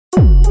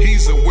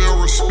He's a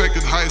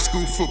well-respected high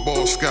school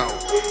football scout,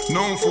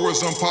 known for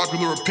his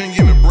unpopular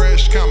opinion and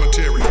brash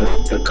commentary.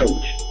 The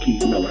coach,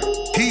 Keith Miller.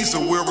 He's a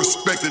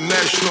well-respected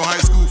national high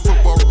school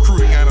football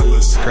recruiting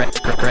analyst.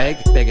 Greg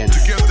Biggins.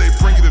 Together they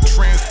bring you the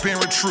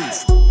transparent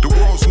truth, the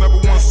world's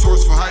 #1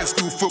 source for high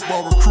school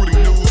football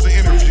recruiting news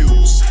and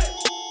interviews.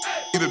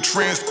 The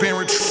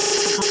transparent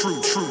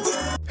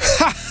truth.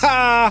 Ha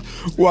ha!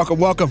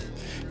 Welcome.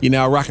 You're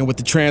now rocking with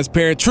the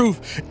transparent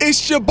truth.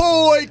 It's your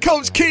boy,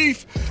 Coach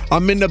Keith.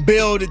 I'm in the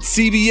build at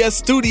CBS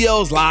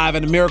Studios, live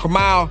in the Miracle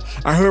Mile.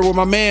 I heard with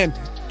my man,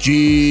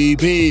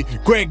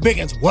 GB. Greg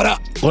Biggins, what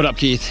up? What up,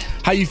 Keith?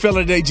 How you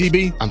feeling today,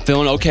 GB? I'm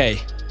feeling okay.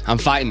 I'm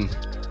fighting.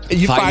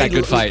 You fighting that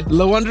good fight.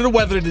 Low under the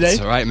weather today.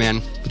 That's all right,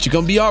 man. But you're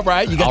going to be all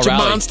right. You got your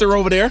monster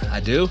over there. I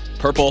do.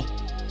 Purple.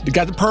 You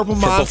got the purple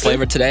monster. Purple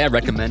flavor today. I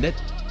recommend it.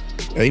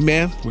 Hey,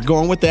 man, we're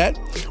going with that.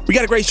 We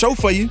got a great show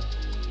for you.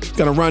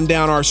 Going to run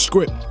down our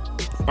script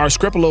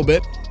a little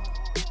bit.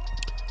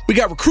 We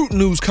got recruiting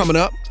news coming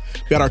up.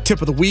 We got our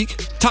tip of the week,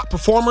 top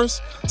performers,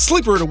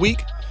 sleeper of the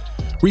week,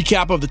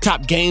 recap of the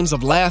top games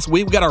of last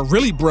week. We got our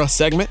Really Bruh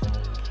segment.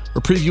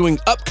 We're previewing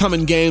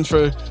upcoming games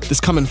for this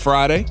coming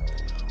Friday.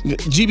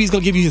 GB's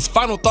going to give you his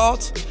final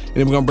thoughts, and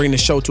then we're going to bring the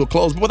show to a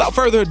close. But without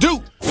further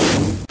ado,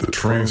 the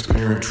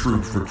Transparent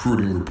Truth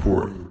Recruiting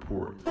Report.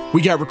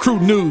 We got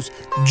recruit news.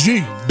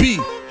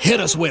 GB, hit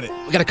us with it.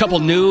 We got a couple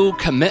new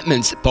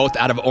commitments, both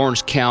out of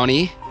Orange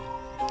County,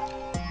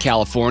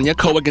 California.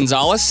 Koa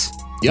Gonzalez,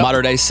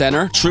 Modern Day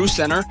center, true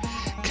center,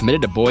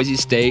 committed to Boise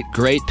State.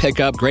 Great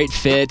pickup, great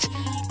fit.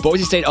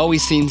 Boise State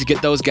always seems to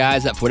get those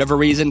guys that, for whatever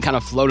reason, kind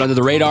of float under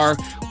the radar,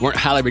 weren't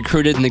highly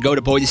recruited, and they go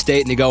to Boise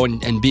State and they go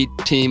and beat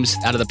teams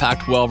out of the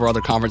Pac-12 or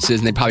other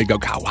conferences, and they probably go,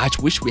 God, I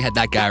wish we had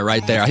that guy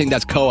right there. I think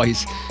that's Koa.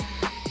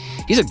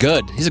 He's a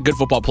good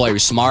football player.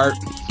 He's smart.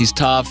 He's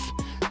tough.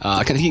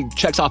 He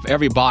checks off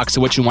every box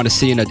of what you want to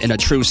see in a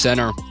true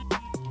center.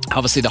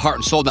 Obviously, the heart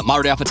and soul of that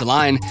Modern Day offensive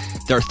line,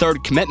 their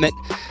third commitment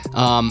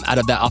out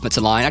of that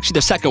offensive line. Actually,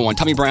 their second one.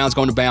 Tommy Brown's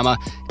going to Bama,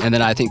 and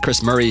then I think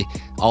Chris Murray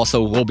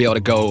also will be able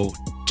to go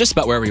just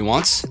about wherever he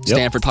wants. Yep.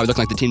 Stanford probably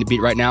looking like the team to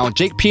beat right now.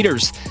 Jake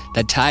Peters,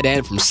 that tight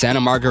end from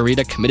Santa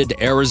Margarita, committed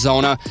to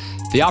Arizona.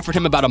 They offered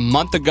him about a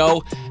month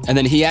ago, and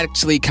then he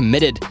actually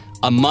committed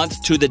a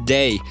month to the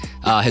day.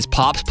 His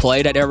pops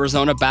played at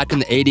Arizona back in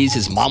the 80s.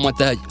 His mom went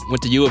to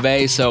U of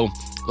A, so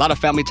a lot of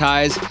family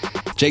ties.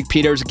 Jake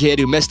Peters, a kid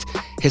who missed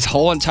his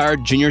whole entire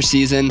junior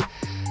season.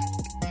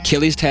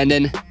 Achilles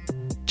tendon.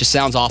 Just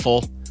sounds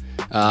awful.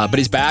 But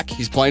he's back.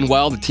 He's playing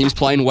well. The team's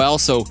playing well.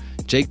 So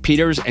Jake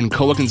Peters and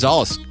Koa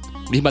Gonzalez. What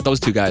do you think about those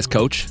two guys,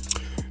 Coach?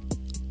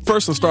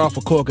 First, let's start off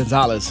with Koa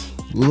Gonzalez.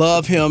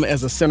 Love him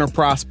as a center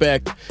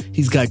prospect.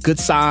 He's got good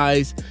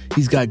size.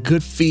 He's got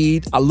good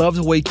feet. I love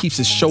the way he keeps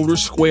his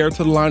shoulders square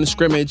to the line of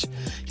scrimmage.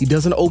 He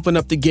doesn't open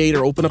up the gate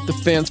or open up the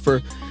fence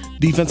for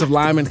defensive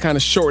linemen to kind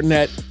of shorten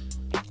that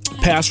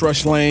pass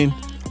rush lane.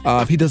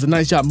 He does a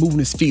nice job moving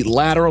his feet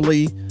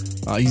laterally.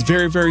 He's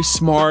very, very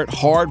smart,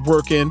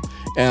 hard-working.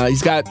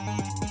 He's got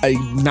a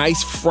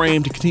nice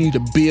frame to continue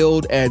to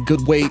build at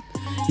good weight.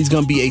 He's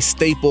going to be a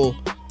staple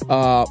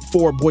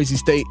for Boise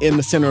State in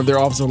the center of their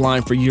offensive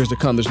line for years to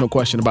come. There's no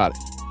question about it.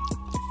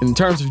 In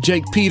terms of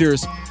Jake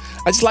Peters,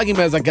 I just like him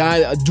as a guy,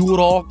 a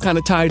do-it-all kind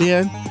of tight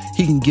end.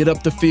 He can get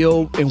up the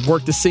field and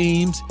work the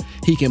seams.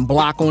 He can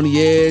block on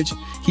the edge.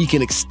 He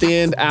can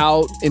extend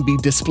out and be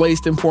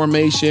displaced in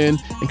formation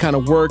and kind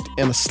of work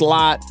in a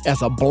slot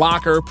as a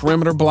blocker,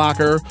 perimeter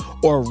blocker,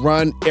 or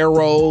run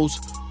arrows,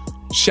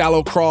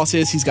 shallow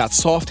crosses. He's got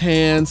soft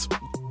hands,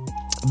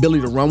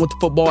 ability to run with the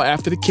football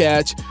after the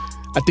catch.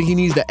 I think he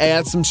needs to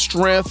add some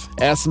strength,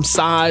 add some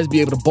size, be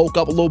able to bulk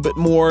up a little bit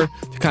more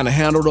to kind of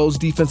handle those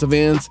defensive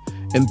ends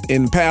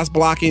in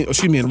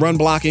run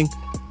blocking.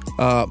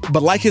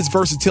 But like his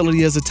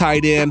versatility as a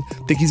tight end, I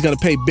think he's going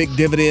to pay big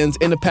dividends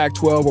in the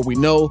Pac-12, where we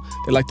know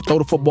they like to throw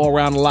the football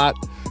around a lot,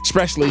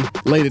 especially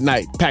late at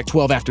night,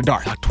 Pac-12 after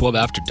dark. Pac-12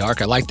 after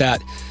dark, I like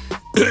that.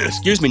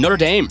 Excuse me, Notre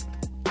Dame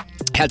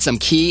had some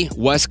key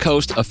West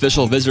Coast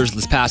official visitors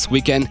this past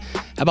weekend.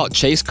 How about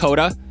Chase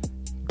Cota,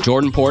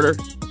 Jordan Porter,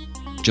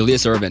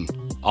 Julius Irvin?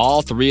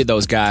 All three of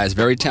those guys,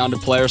 very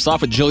talented players. Started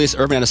off with Julius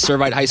Irvin at a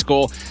Servite High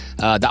School.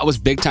 That was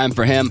big time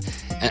for him.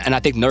 And I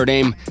think Notre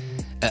Dame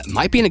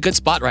might be in a good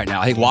spot right now.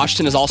 I think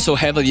Washington is also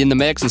heavily in the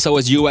mix, and so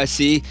is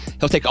USC.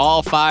 He'll take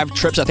all 5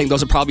 trips. I think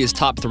those are probably his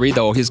top 3,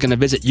 though. He's going to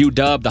visit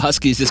UW, the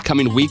Huskies, this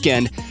coming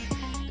weekend.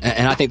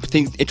 And I think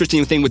the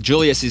interesting thing with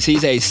Julius is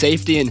he's a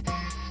safety and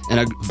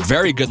a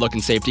very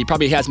good-looking safety. He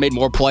probably has made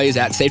more plays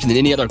at safety than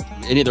any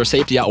other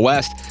safety out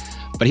west.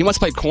 But he wants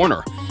to play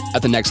corner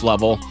at the next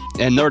level.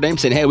 And Notre Dame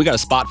saying, hey, we got a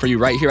spot for you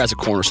right here as a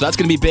corner. So that's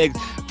going to be big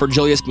for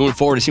Julius moving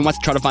forward, as he wants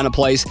to try to find a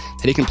place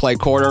that he can play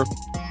corner.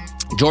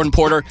 Jordan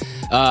Porter,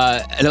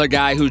 another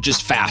guy who's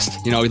just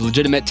fast. He's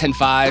legitimate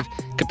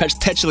 10.5, could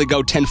potentially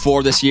go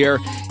 10.4 this year.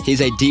 He's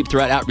a deep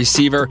threat out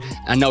receiver.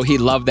 I know he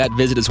loved that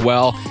visit as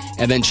well.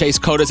 And then Chase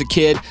Cota's a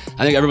kid.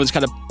 I think everyone's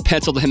kind of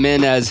penciled him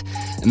in as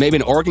maybe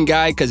an Oregon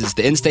guy because it's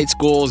the in-state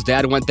school. His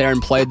dad went there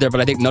and played there, but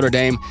I think Notre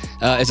Dame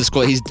is a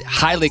school he's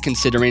highly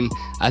considering.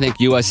 I think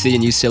USC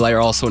and UCLA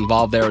are also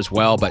involved there as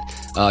well. But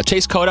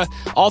Chase Cota,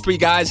 all three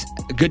guys,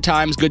 good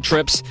times, good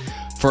trips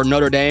for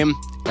Notre Dame.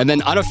 And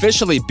then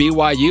unofficially,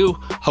 BYU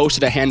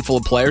hosted a handful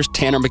of players.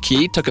 Tanner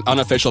McKee took an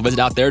unofficial visit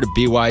out there to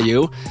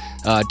BYU.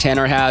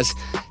 Tanner has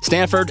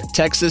Stanford,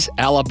 Texas,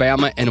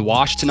 Alabama, and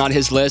Washington on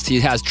his list. He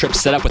has trips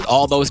set up with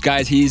all those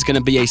guys. He's going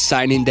to be a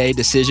signing day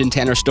decision.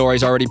 Tanner's story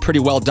is already pretty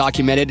well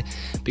documented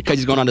because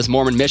he's going on his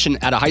Mormon mission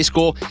out of high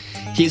school.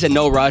 He's in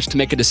no rush to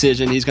make a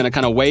decision. He's going to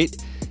kind of wait,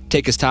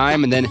 take his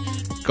time, and then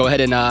go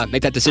ahead and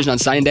make that decision on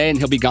signing day, and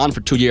he'll be gone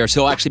for 2 years.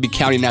 He'll actually be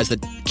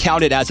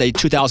counted as a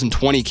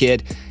 2020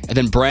 kid. And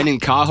then Brandon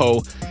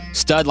Cajo,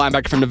 stud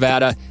linebacker from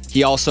Nevada.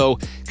 He also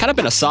kind of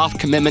been a soft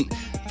commitment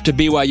to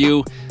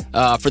BYU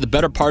for the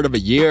better part of a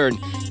year. And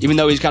even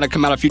though he's kind of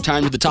come out a few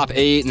times with the top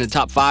 8 and the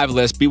top 5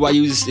 list,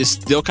 BYU is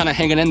still kind of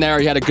hanging in there.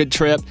 He had a good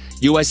trip.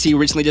 USC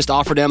recently just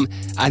offered him.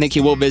 I think he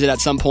will visit at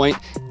some point.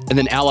 And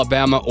then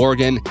Alabama,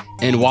 Oregon,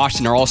 and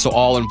Washington are also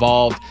all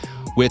involved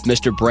with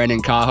Mr.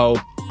 Brandon Cajo.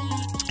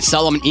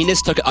 Solomon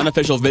Enis took an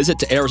unofficial visit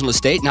to Arizona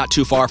State, not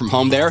too far from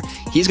home there.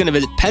 He's going to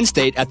visit Penn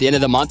State at the end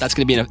of the month. That's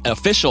going to be an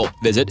official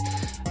visit.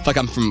 I feel like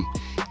I'm from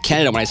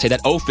Canada when I say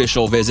that,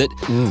 official visit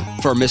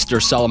for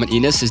Mr. Solomon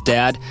Enis. His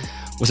dad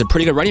was a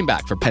pretty good running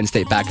back for Penn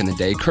State back in the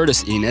day,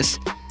 Curtis Enis.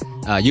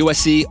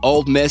 USC,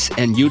 Ole Miss,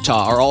 and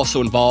Utah are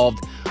also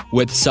involved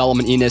with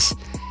Solomon Enis.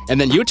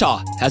 And then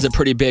Utah has a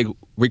pretty big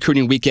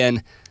recruiting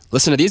weekend.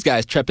 Listen to these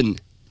guys tripping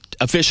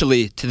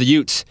officially to the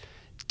Utes.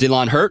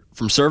 Dylan Hurt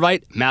from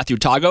Servite, Matthew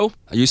Tago,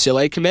 a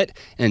UCLA commit,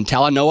 and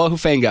Talanoa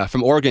Hufanga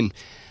from Oregon.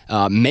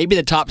 Maybe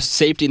the top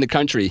safety in the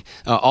country.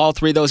 All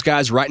three of those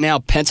guys right now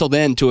penciled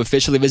in to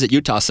officially visit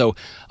Utah. So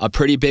a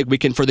pretty big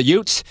weekend for the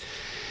Utes.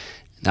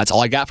 That's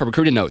all I got for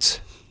recruiting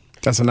notes.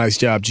 That's a nice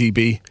job,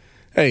 GB.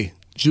 Hey,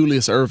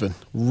 Julius Irvin,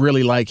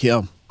 really like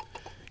him.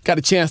 Got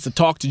a chance to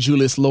talk to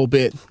Julius a little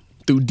bit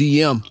through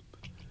DM.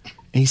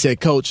 And he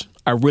said, Coach,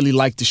 I really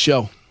like the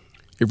show.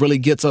 It really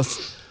gets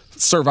us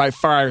Servite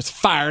Friars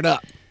fired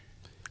up.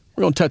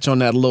 We're going to touch on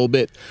that a little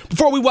bit.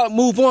 Before we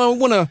move on, we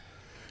want to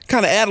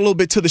kind of add a little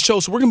bit to the show.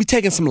 So we're going to be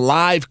taking some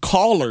live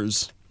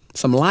callers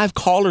on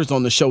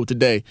the show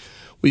today.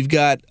 We've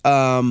got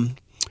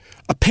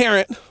a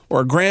parent or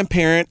a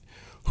grandparent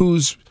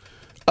who's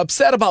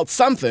upset about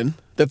something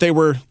that they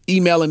were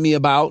emailing me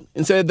about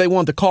and said they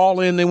want to call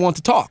in, they want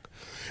to talk.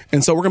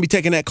 And so we're going to be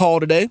taking that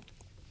call today.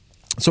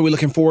 So we're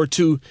looking forward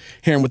to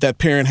hearing what that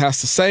parent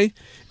has to say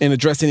and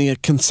address any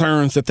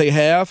concerns that they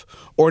have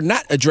or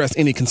not address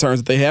any concerns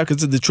that they have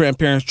because it's the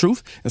transparent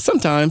truth. And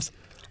sometimes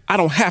I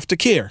don't have to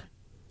care.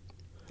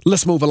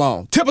 Let's move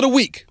along. Tip of the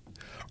week.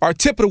 Our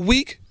tip of the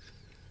week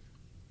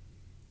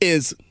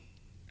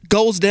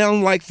goes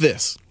down like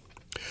this.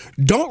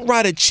 Don't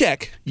write a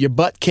check your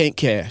butt can't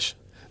cash.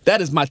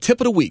 That is my tip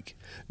of the week.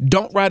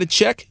 Don't write a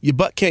check your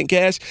butt can't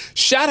cash.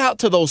 Shout out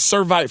to those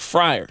Servite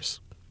Friars.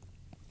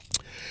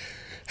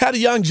 Had a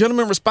young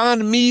gentleman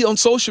respond to me on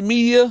social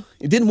media.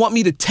 He didn't want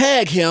me to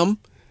tag him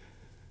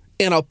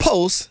in a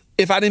post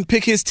if I didn't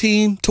pick his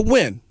team to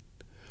win.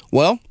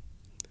 Well,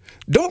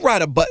 don't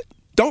write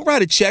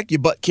a check your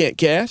butt can't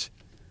cash.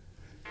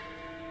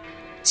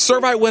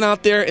 Servite went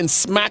out there and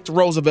smacked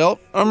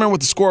Roosevelt. I don't remember what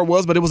the score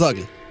was, but it was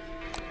ugly.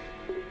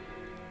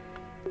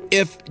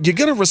 If you're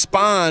going to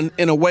respond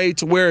in a way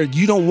to where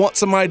you don't want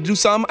somebody to do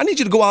something, I need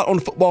you to go out on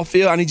the football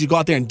field. I need you to go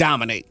out there and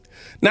dominate.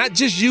 Not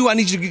just you. I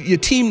need your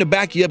team to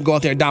back you up and go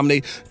out there and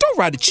dominate. Don't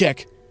write a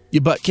check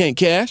your butt can't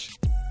cash.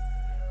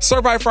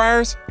 Servite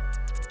Friars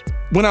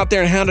went out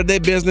there and handled their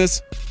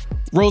business.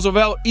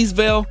 Roosevelt,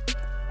 Eastvale,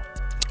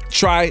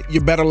 try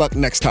your better luck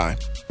next time.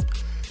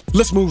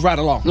 Let's move right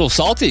along. A little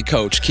salty,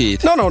 Coach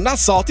Keith. No, not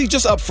salty.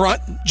 Just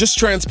upfront. Just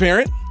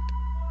transparent.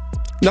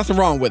 Nothing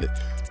wrong with it.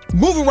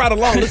 Moving right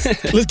along, let's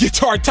get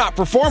to our top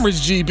performers,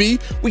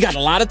 GB. We got a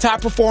lot of top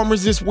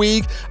performers this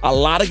week. A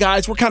lot of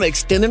guys. We're kind of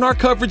extending our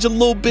coverage a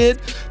little bit,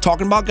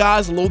 talking about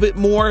guys a little bit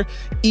more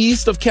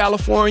east of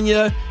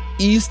California,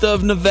 east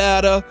of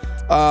Nevada.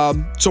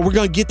 So we're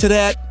going to get to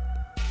that.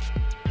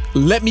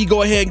 Let me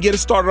go ahead and get it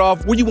started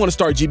off. Where do you want to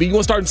start, GB? You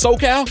want to start in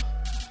SoCal?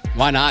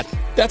 Why not?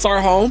 That's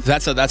our home.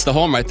 That's the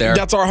home right there.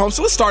 That's our home.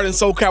 So let's start in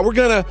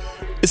SoCal.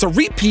 It's a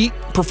repeat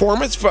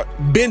performance for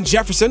Ben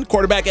Jefferson,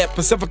 quarterback at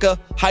Pacifica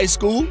High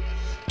School.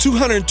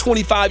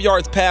 225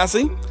 yards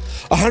passing,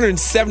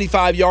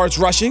 175 yards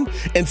rushing,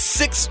 and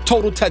 6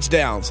 total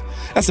touchdowns.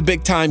 That's a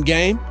big-time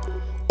game.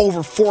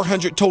 Over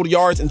 400 total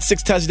yards and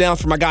 6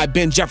 touchdowns for my guy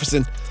Ben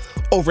Jefferson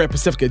over at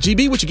Pacifica.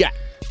 GB, what you got?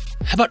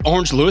 How about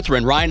Orange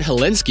Lutheran, Ryan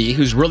Helinski,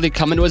 who's really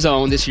coming to his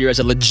own this year as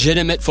a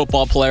legitimate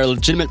football player,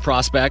 legitimate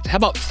prospect. How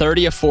about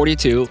 30 of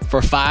 42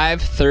 for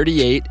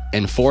 538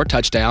 and 4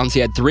 touchdowns? He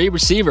had 3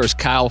 receivers,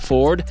 Kyle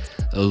Ford,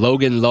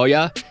 Logan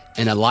Loya,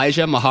 and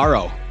Elijah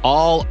Maharo,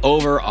 all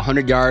over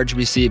 100 yards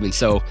receiving.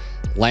 So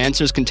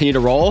Lancers continue to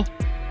roll.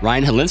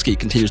 Ryan Helinski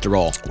continues to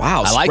roll.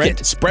 Wow. I like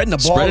it. Spreading the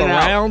ball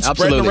around,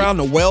 spreading around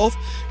the wealth.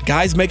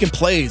 Guys making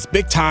plays.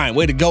 Big time.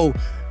 Way to go.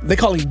 They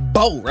call him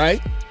Bo,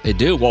 right? They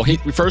do. Well, he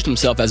refers to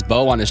himself as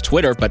Bo on his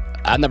Twitter, but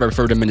I've never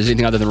referred to him as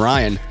anything other than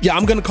Ryan. Yeah,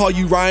 I'm going to call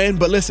you Ryan,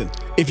 but listen,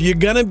 if you're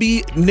going to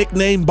be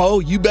nicknamed Bo,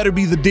 you better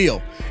be the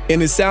deal.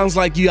 And it sounds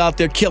like you out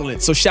there killing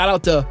it. So shout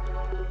out to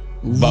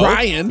Bo?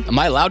 Ryan. Am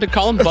I allowed to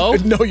call him Bo?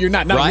 No, you're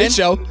not. Not Ryan? on this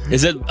show.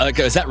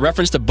 Is that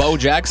reference to Bo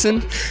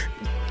Jackson?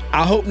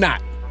 I hope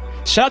not.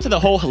 Shout out to the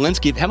whole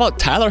Helinski. How about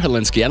Tyler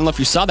Helinski? I don't know if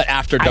you saw that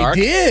After Dark.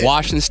 I did.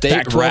 Washington State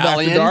Pac-12 After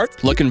rallying,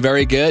 Dark. looking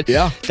very good.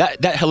 Yeah.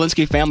 That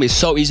Helinski family is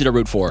so easy to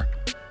root for.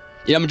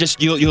 You know,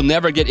 you'll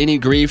never get any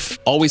grief.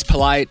 Always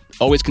polite,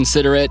 always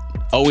considerate,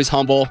 always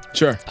humble.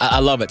 Sure. I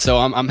love it. So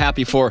I'm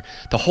happy for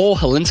the whole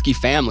Helinski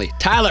family.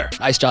 Tyler,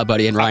 nice job,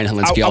 buddy, and Ryan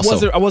Helinski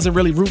also. I wasn't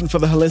really rooting for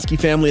the Helinski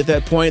family at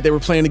that point. They were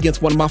playing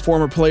against one of my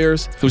former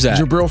players. Who's that?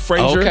 Jabril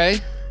Frazier. Okay.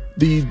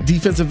 The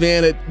defensive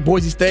end at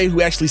Boise State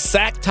who actually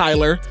sacked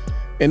Tyler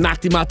and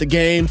knocked him out the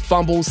game.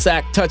 Fumble,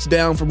 sack,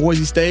 touchdown for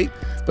Boise State.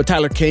 But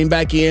Tyler came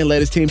back in, led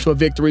his team to a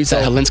victory. So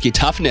that Helinski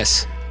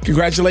toughness.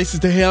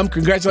 Congratulations to him.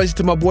 Congratulations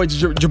to my boy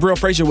Jabril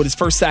Frazier with his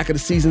first sack of the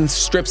season,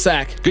 strip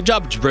sack. Good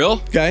job,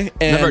 Jabril. Okay.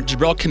 And remember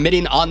Jabril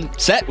committing on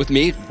set with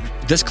me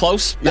this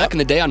close back in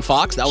the day on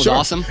Fox. That was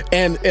awesome.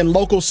 And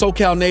local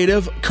SoCal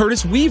native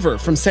Curtis Weaver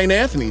from St.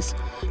 Anthony's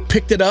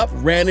picked it up,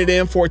 ran it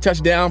in for a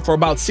touchdown for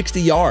about 60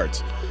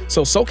 yards.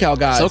 So SoCal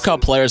guys.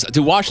 SoCal players.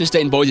 Do Washington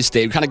State and Boise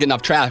State. We're kind of getting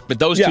off track, but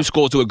those two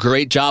schools do a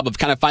great job of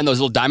kind of finding those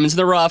little diamonds in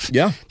the rough.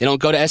 Yeah. They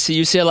don't go to SC,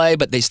 UCLA,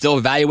 but they still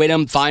evaluate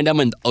them, find them,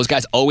 and those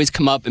guys always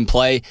come up and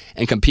play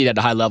and compete at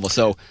a high level.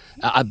 So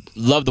I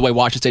love the way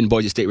Washington State and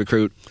Boise State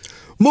recruit.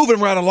 Moving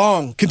right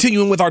along,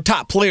 continuing with our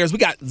top players, we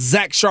got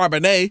Zach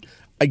Charbonnet,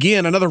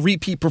 again, another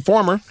repeat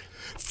performer.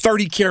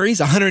 30 carries,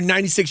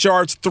 196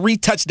 yards, 3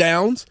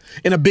 touchdowns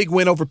in a big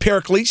win over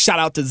Pericles. Shout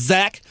out to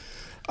Zach.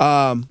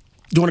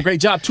 Doing a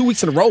great job. 2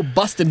 weeks in a row,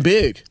 busting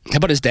big. How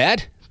about his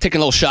dad? Taking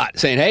a little shot,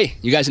 saying, hey,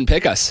 you guys didn't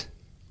pick us.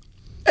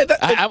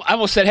 I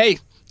almost said, hey,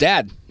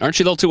 Dad, aren't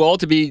you a little too old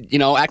to be,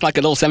 acting like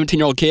a little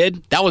 17-year-old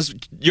kid? That was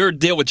your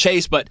deal with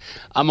Chase, but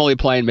I'm only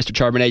playing Mr.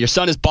 Charbonnet. Your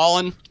son is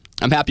balling.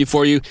 I'm happy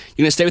for you. You're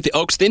going to stay with the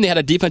Oaks thing. They had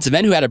a defensive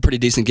end who had a pretty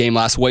decent game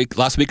last week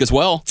as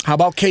well. How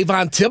about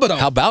Kayvon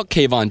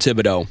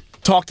Thibodeau?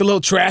 Talked a little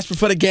trash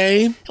before the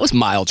game. It was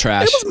mild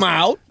trash. It was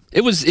mild.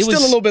 It was still a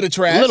little bit of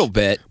trash. A little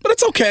bit. But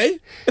it's okay.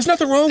 There's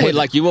nothing wrong with it.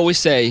 Like you always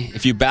say,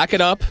 if you back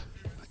it up,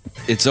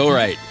 it's all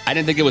right. I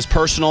didn't think it was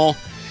personal.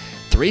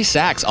 3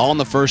 sacks all in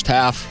the first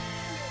half.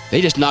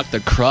 They just knocked the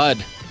crud.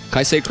 Can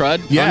I say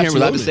crud? Yeah, I'm here. We're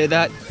allowed to absolutely. say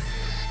that?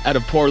 At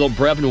a poor little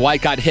Brevin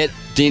White got hit.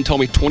 Dean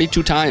told me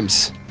 22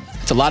 times.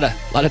 It's a lot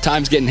of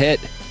times getting hit.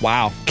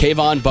 Wow.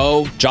 Kayvon,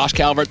 Bo, Josh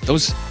Calvert,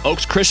 those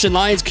Oaks Christian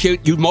Lions,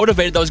 you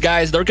motivated those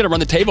guys. They're going to run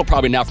the table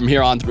probably now from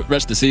here on the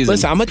rest of the season.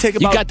 Listen,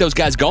 you got those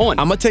guys going.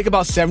 I'm going to take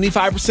about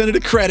 75% of the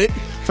credit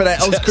for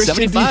that Oaks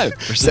Christian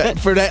 75%.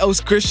 For that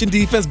Oaks Christian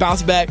defense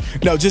bounce back.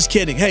 No, just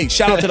kidding. Hey,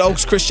 shout out to the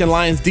Oaks Christian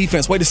Lions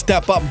defense. Way to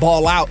step up and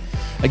ball out.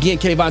 Again,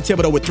 Kayvon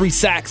Thibodeau with 3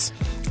 sacks,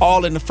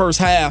 all in the first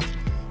half.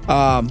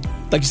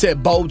 Like you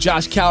said, Bo,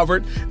 Josh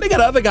Calvert. They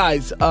got other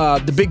guys.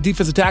 The big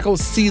defensive tackle,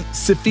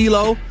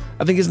 Sifilo,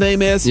 I think his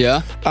name is.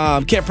 Yeah.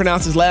 Can't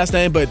pronounce his last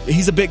name, but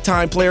he's a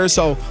big-time player.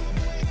 So,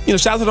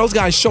 shout out to those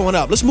guys showing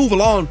up. Let's move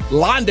along.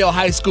 Lawndale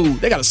High School.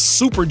 They got a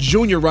super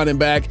junior running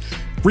back.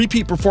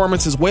 Repeat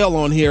performance as well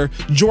on here.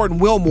 Jordan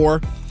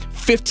Wilmore,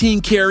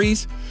 15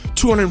 carries,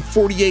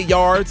 248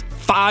 yards,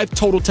 5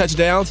 total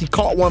touchdowns. He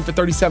caught one for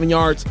 37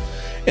 yards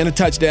and a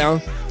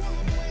touchdown.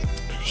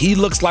 He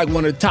looks like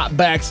one of the top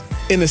backs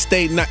in the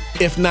state,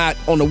 if not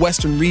on the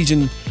Western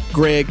region,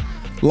 Greg.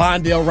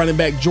 Lawndale running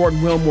back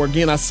Jordan Wilmore.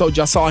 Again, I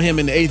saw him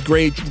in the 8th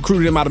grade,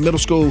 recruited him out of middle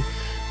school.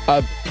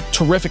 A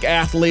terrific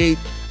athlete,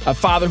 a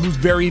father who's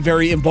very,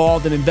 very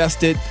involved and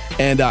invested.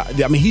 And,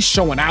 he's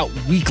showing out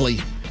weekly.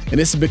 And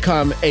this has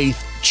become a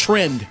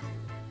trend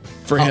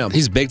for him.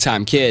 He's a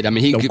big-time kid.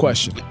 No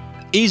question.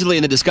 Easily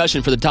in the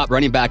discussion for the top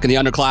running back in the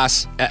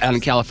underclass out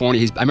in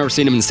California. I remember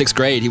seeing him in the 6th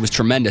grade. He was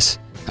tremendous.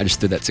 I just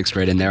threw that 6th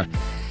grade in there.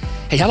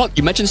 Hey, how about,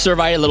 you mentioned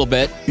Servite a little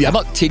bit. Yeah. How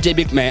about TJ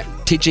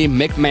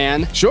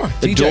McMahon? Sure,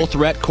 The TJ. dual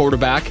threat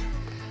quarterback.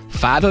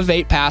 5 of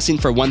 8 passing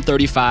for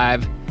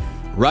 135.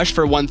 Rush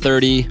for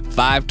 130.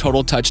 5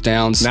 total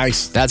touchdowns.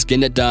 Nice. That's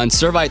getting it done.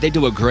 Servite, they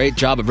do a great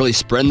job of really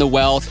spreading the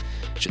wealth.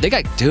 They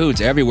got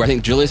dudes everywhere. I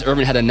think Julius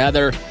Irvin had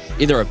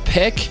either a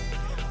pick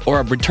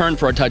or a return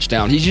for a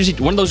touchdown. He's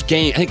usually one of those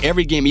games. I think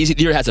every game he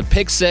either has a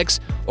pick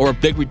 6 or a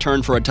big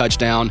return for a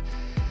touchdown.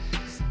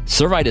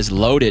 Servite is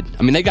loaded.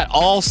 They got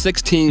all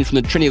 6 teams from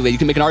the Trinity League. You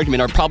can make an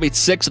argument are probably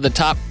 6 of the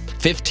top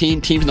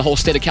 15 teams in the whole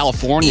state of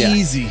California.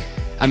 Easy.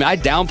 I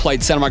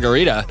downplayed Santa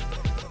Margarita,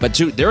 but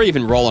dude, they're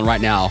even rolling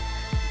right now.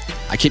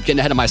 I keep getting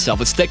ahead of myself.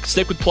 Let's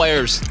stick with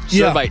players.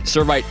 Yeah.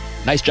 Servite.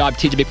 Nice job,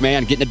 TJ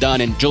McMahon, getting it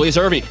done, and Julius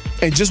Irving.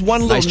 And just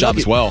one little nice job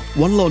as well.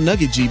 One little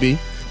nugget, GB.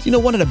 You know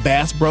one of the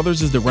Bass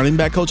brothers is the running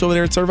back coach over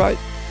there at Servite?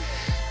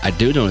 I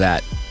do know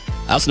that.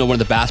 I also know one of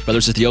the Bass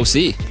brothers is the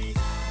OC.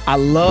 I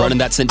love running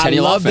that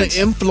Centennial offense. offense.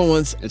 The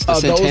influence It's the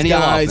of those Centennial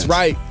guys, offense.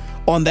 right,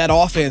 on that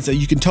offense. And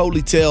you can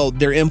totally tell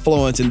their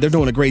influence, and they're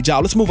doing a great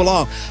job. Let's move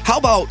along. How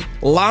about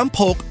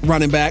Lompoc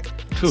running back,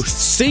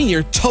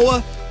 senior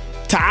Toa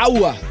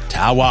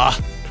Tawa.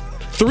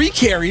 3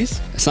 carries,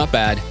 That's not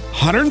bad.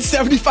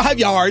 175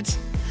 yards,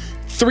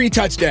 3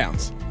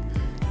 touchdowns.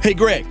 Hey,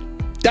 Greg,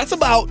 that's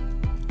about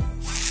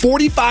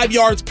 45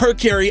 yards per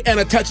carry and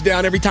a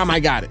touchdown every time I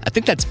got it. I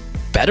think that's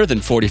better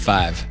than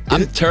 45.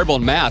 I'm terrible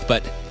in math,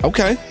 but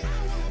Okay.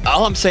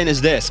 all I'm saying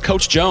is this.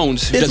 Coach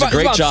Jones, who It's does a about-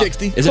 great it's about job.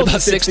 60. Is it Close to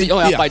about 60? 60.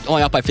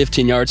 Only out by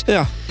 15 yards.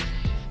 Yeah.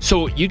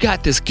 So you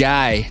got this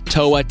guy,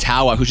 Toa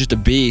Tawa, who's just a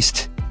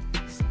beast.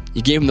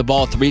 You gave him the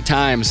ball 3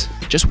 times.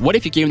 Just what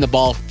if you gave him the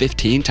ball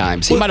 15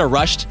 times? He might have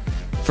rushed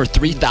for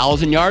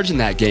 3,000 yards in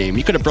that game.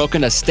 You could have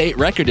broken a state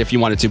record if you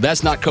wanted to. But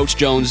that's not Coach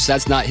Jones.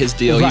 That's not his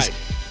deal. Right.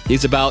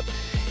 He's about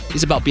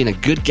being a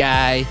good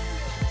guy,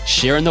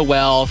 sharing the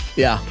wealth,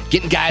 Yeah.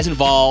 getting guys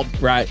involved.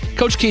 Right.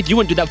 Coach Keith, you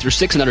wouldn't do that with your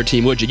 600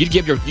 team, would you? You'd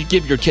give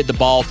your kid the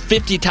ball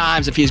 50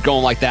 times if he's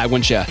going like that,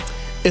 wouldn't you?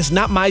 It's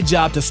not my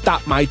job to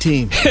stop my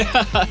team.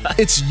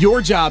 It's your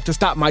job to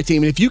stop my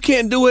team. And if you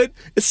can't do it,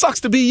 it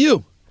sucks to be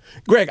you.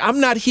 Greg, I'm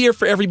not here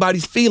for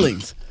everybody's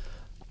feelings.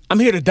 I'm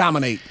here to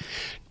dominate.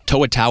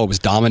 Toa Tawa was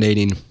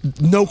dominating.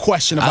 No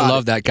question about it. I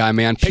love that guy,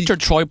 man. Picture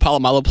Troy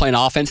Polamalu playing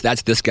offense.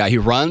 That's this guy. He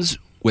runs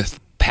with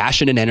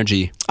passion and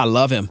energy. I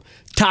love him.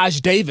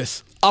 Taj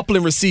Davis,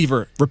 Upland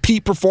receiver,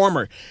 repeat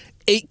performer.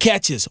 8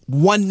 catches,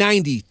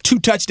 190, 2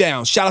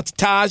 touchdowns. Shout out to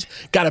Taj.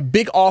 Got a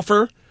big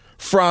offer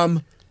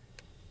from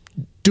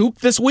Duke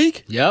this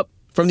week. Yep.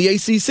 From the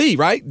ACC,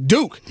 right?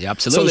 Duke. Yeah,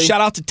 absolutely. So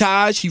shout out to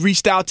Taj. He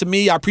reached out to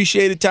me. I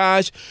appreciate it,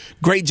 Taj.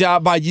 Great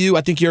job by you.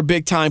 I think you're a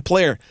big-time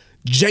player.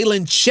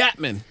 Jalen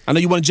Chapman. I know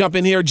you want to jump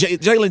in here.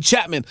 Jalen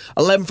Chapman,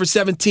 11 for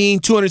 17,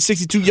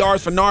 262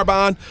 yards for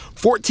Narbonne,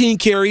 14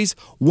 carries,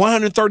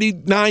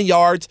 139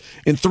 yards,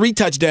 and 3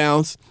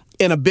 touchdowns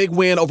in a big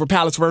win over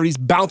Palos Verdes,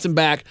 bouncing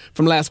back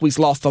from last week's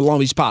loss to Long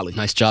Beach Poly.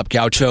 Nice job,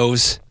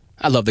 Gauchos.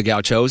 I love the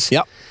Gauchos.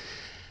 Yep.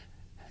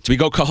 Do we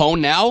go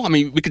Cajon now? I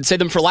mean, we could save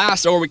them for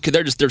last, or we could.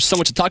 There's so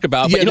much to talk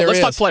about. But Yeah, let's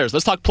there talk is. players.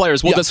 Let's talk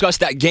players. We'll Yeah. discuss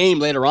that game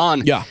later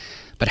on. Yeah.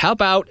 But how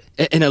about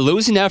in a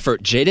losing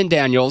effort, Jaden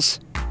Daniels,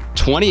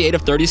 28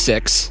 of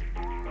 36.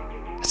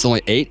 That's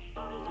only 8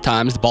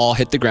 times the ball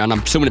hit the ground. I'm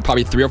assuming it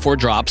probably 3 or 4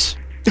 drops.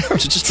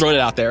 Just throwing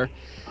it out there.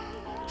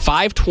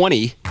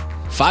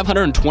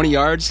 520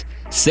 yards,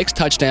 6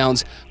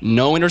 touchdowns,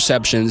 no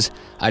interceptions.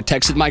 I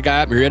texted my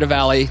guy at Murrieta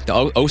Valley, the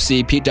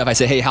OC, Pete Duff. I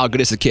said, hey, how good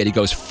is the kid? He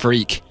goes,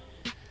 freak.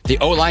 The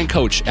O-line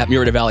coach at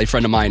Murrieta Valley,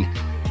 friend of mine,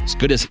 as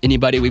good as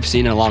anybody we've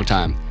seen in a long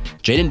time.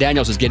 Jaden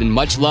Daniels is getting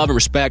much love and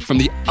respect from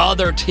the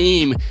other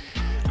team.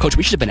 Coach,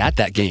 we should have been at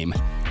that game.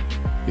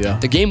 Yeah.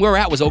 The game we're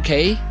at was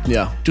okay.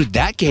 Yeah. Dude,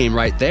 that game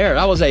right there,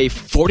 that was a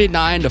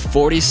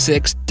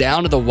 49-46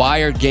 down to the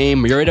wire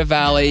game, Murrieta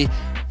Valley.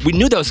 We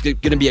knew that was going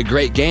to be a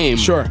great game.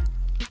 Sure.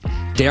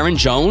 Darren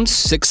Jones,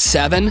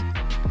 6'7",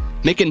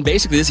 making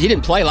basically this. He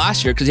didn't play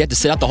last year because he had to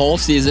sit out the whole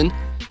season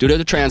due to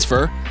the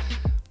transfer.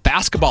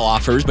 Basketball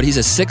offers, but he's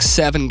a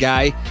 6'7"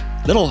 guy.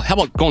 How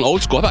about going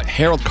old school? How about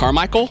Harold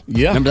Carmichael?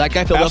 Yeah. Remember that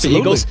guy, Philadelphia Absolutely.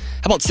 Eagles?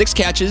 How about 6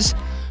 catches,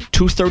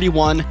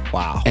 231,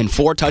 Wow. and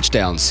 4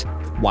 touchdowns?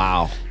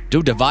 Wow.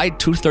 Dude, divide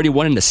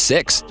 231 into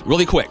 6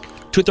 really quick.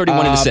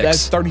 231 into 6.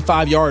 That's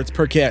 35 yards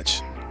per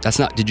catch. That's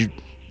not, is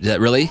that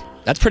really?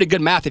 That's pretty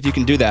good math if you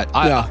can do that.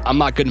 Yeah. I'm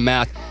not good in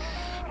math.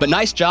 But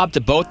nice job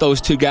to both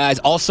those two guys.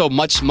 Also,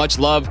 much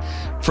love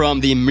from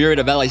the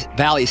Murrieta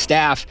Valley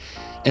staff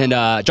and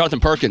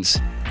Jonathan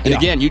Perkins. And Yeah.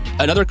 again,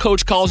 another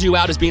coach calls you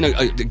out as being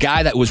a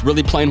guy that was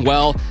really playing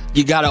well.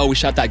 You got to always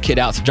shout that kid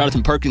out. So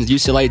Jonathan Perkins,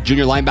 UCLA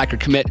junior linebacker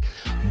commit,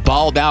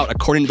 balled out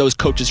according to those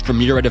coaches from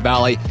Murrieta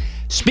Valley.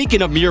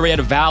 Speaking of Murrieta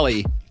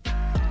Valley,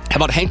 how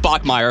about Hank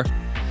Bachmeyer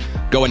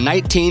going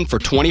 19 for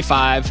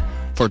 25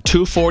 for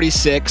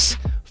 246,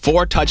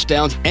 4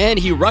 touchdowns, and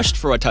he rushed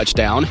for a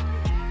touchdown.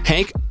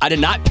 Hank, I did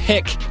not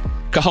pick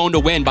Cajon to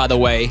win, by the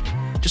way.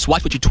 Just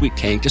watch what you tweet,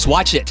 Hank. Just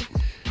watch it.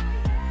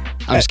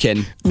 I'm just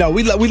kidding. No,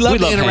 we love the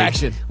Hank.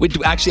 interaction. We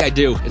do, actually, I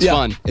do. It's Yeah.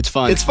 fun. It's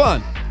fun. It's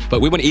fun.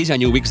 But we went easy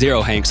on you week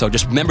 0, Hank, so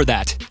just remember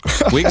that.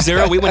 Week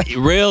 0, we went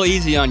real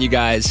easy on you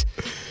guys.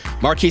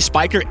 Marquise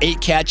Spiker, 8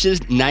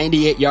 catches,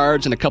 98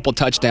 yards, and a couple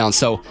touchdowns.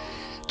 So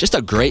just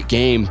a great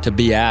game to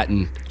be at, and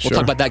we'll Sure.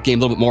 talk about that game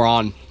a little bit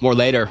more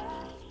later.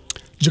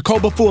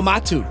 Jacoba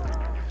Fuamatu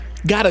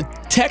got a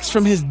text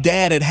from his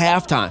dad at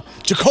halftime.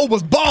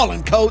 Jacoba's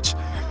balling, coach.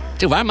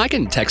 Dude, why am I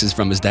getting texts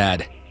from his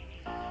dad?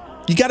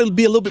 You got to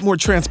be a little bit more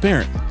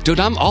transparent. Dude,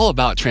 I'm all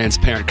about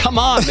transparent. Come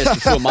on,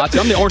 Mr. Fuamatu.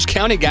 I'm the Orange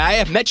County guy.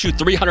 I've met you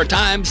 300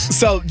 times.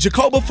 So,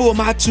 Jacoba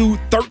Fuamatu,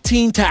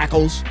 13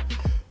 tackles,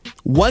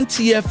 1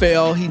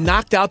 TFL. He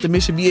knocked out the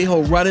Mission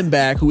Viejo running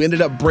back who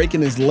ended up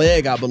breaking his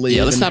leg, I believe.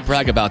 Yeah, let's And not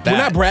brag about that. We're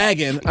not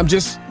bragging. I'm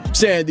just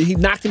saying that he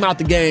knocked him out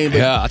the game. But,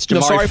 Yeah, that's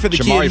sorry for the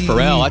Jamari kid.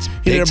 Farrell. That's he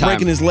big ended up time.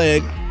 breaking his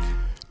leg.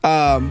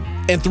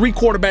 And 3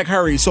 quarterback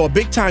hurries. So, a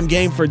big-time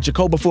game for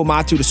Jacoba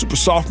Fuamatu, the super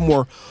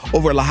sophomore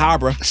over at La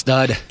Habra.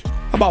 Stud.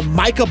 How about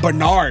Micah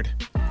Bernard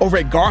over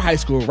at Gar High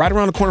School, right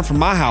around the corner from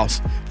my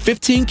house?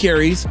 15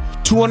 carries,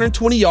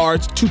 220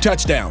 yards, 2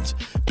 touchdowns.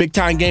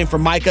 Big-time game for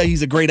Micah.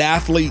 He's a great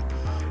athlete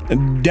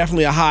and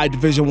definitely a high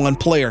Division I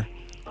player.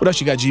 What else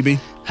you got, GB?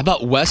 How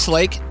about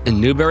Westlake and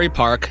Newberry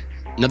Park?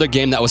 Another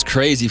game that was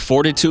crazy,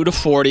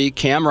 42-40.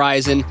 Cam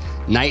Rising,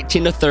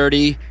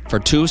 19-30 for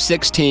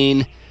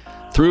 216.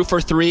 Threw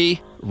for 3,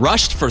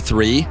 rushed for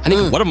 3. I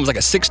think one of them was like a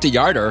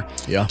 60-yarder.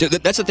 Yeah. Dude,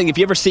 that's the thing. If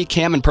you ever see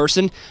Cam in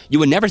person, you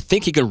would never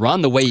think he could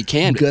run the way he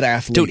can. Good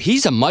athlete. Dude,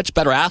 he's a much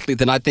better athlete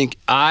than I think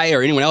I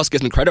or anyone else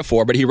gives him credit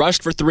for. But he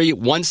rushed for 3,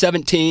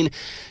 117.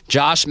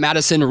 Josh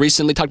Madison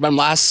recently talked about him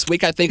last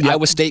week, I think. Yep.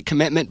 Iowa State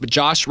commitment. But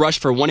Josh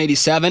rushed for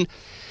 187.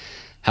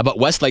 How about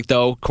Westlake,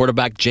 though?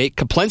 Quarterback Jake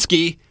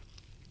Kaplinski.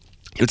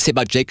 Let's say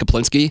about Jake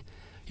Kaplinski.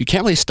 You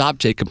can't really stop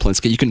Jake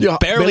Kaplinski. You can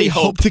barely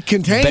hope to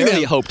contain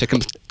barely him. hope to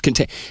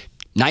contain.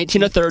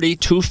 19-30,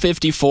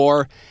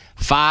 254,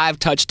 5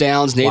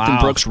 touchdowns. Nathan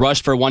Brooks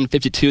rushed for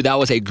 152. That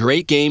was a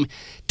great game.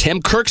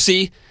 Tim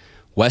Kirksey,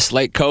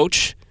 Westlake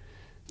coach,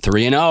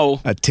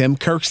 3-0. A Tim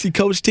Kirksey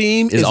coach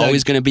team is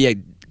always going to be a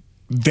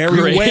very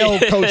great well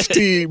coached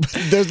team.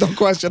 There's no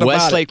question about it.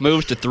 Westlake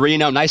moves to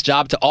 3-0. Nice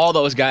job to all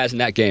those guys in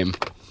that game.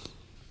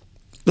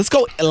 Let's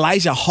go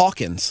Elijah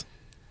Hawkins.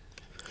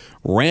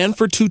 Ran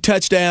for 2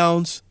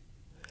 touchdowns,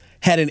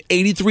 had an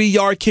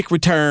 83-yard kick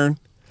return,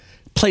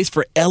 plays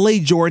for L.A.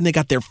 Jordan. They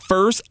got their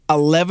first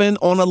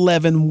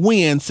 11-on-11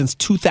 win since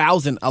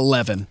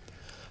 2011.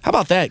 How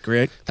about that,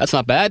 Greg? That's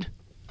not bad.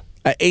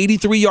 An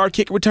 83-yard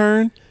kick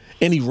return,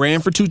 and he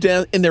ran for 2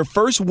 touchdowns in their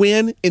first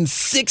win in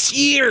 6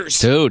 years.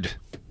 Dude,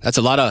 that's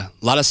a lot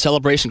of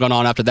celebration going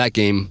on after that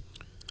game.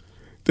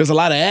 There's a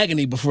lot of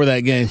agony before that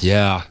game.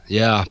 Yeah.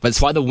 But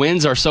it's why the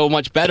wins are so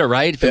much better,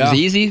 right? If it was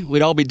easy,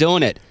 we'd all be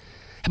doing it.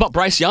 How about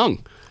Bryce Young?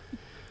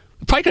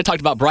 We probably could have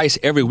talked about Bryce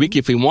every week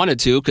if we wanted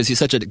to because he's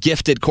such a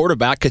gifted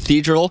quarterback.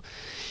 Cathedral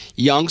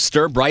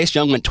youngster Bryce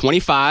Young went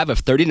 25 of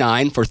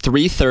 39 for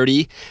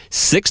 330,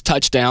 6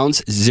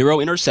 touchdowns, 0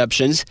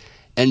 interceptions.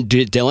 And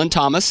Dylan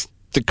Thomas,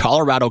 the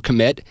Colorado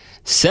commit,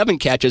 7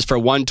 catches for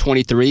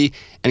 123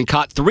 and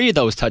caught 3 of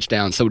those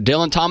touchdowns. So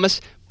Dylan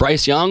Thomas,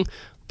 Bryce Young,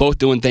 both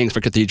doing things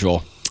for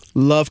Cathedral.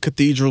 Love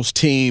Cathedral's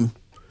team.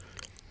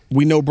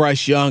 We know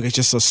Bryce Young is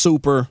just a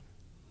super.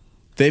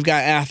 They've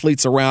got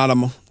athletes around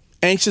them.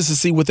 Anxious to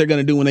see what they're going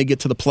to do when they get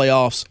to the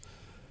playoffs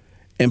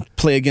and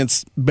play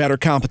against better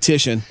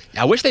competition.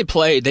 I wish they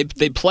played.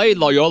 They played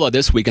Loyola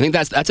this week. I think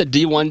that's a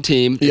D1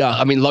 team. Yeah.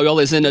 I mean,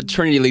 Loyola isn't a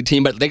Trinity League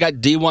team, but they got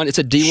D1. It's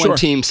a D1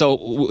 team,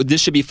 so this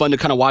should be fun to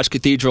kind of watch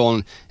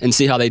Cathedral and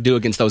see how they do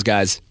against those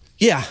guys.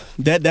 Yeah,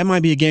 that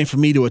might be a game for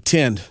me to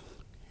attend.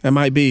 That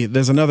might be.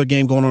 There's another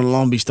game going on in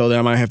Long Beach, though, that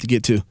I might have to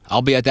get to.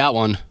 I'll be at that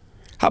one.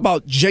 How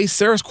about Jay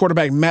Sarah's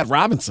quarterback, Matt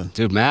Robinson?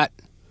 Dude, Matt.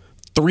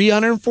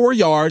 304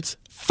 yards,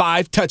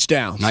 5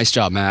 touchdowns. Nice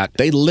job, Matt.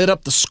 They lit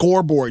up the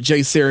scoreboard,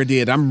 Jay Sarah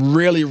did. I'm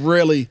really,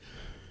 really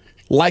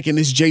liking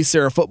this Jay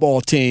Sarah football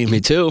team. Me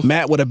too.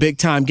 Matt with a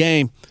big-time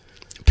game.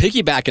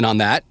 Piggybacking on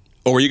that,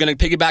 or are you going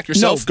to piggyback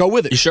yourself? No, go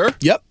with it. You sure?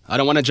 Yep. I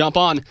don't want to jump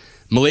on.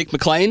 Malik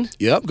McLean.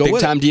 Yep, go with it.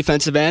 Big-time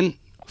defensive end,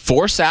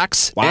 4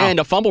 sacks, and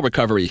a fumble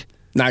recovery.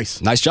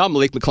 Nice. Nice job,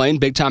 Malik McLean.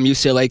 Big-time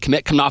UCLA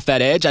commit coming off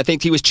that edge. I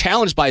think he was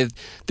challenged by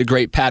the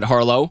great Pat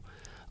Harlow,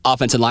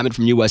 offensive lineman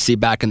from USC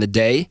back in the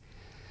day.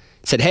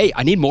 Said, hey,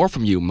 I need more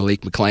from you,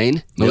 Malik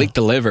McLean. Malik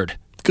delivered.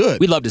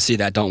 Good. We love to see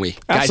that, don't we?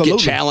 Absolutely.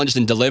 Guys get challenged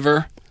and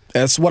deliver.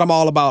 That's what I'm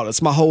all about.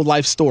 It's my whole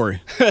life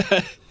story.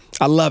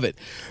 I love it.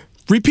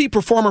 Repeat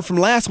performer from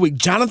last week,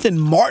 Jonathan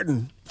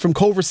Martin from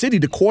Culver City,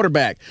 the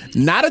quarterback.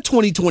 Not a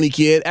 2020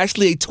 kid,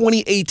 actually a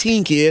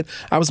 2018 kid.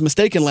 I was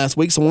mistaken last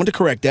week, so I wanted to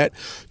correct that.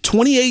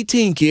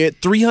 2018 kid,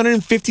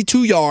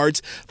 352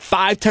 yards,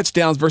 5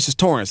 touchdowns versus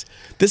Torrance.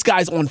 This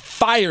guy's on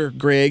fire,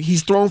 Greg.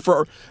 He's thrown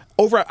for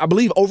over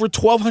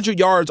 1,200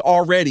 yards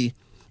already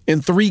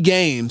in 3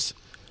 games,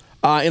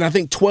 and I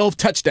think 12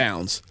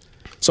 touchdowns.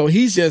 So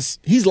he's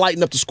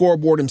lighting up the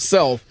scoreboard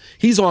himself.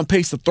 He's on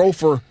pace to throw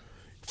for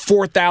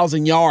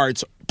 4,000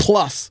 yards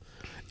plus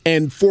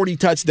and 40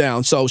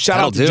 touchdowns. So shout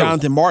out to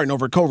Jonathan Martin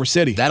over at Culver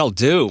City. That'll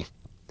do.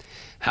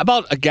 How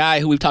about a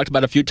guy who we've talked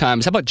about a few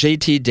times? How about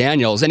JT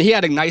Daniels? And he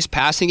had a nice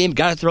passing game.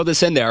 Got to throw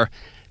this in there.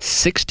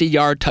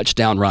 60-yard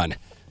touchdown run.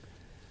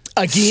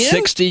 Again?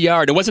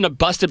 60-yard. It wasn't a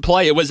busted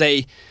play. It was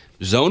a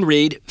zone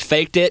read,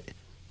 faked it,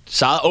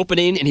 saw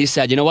opening, and he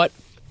said, you know what?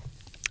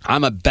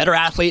 I'm a better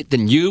athlete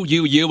than you.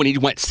 And he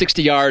went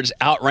 60 yards,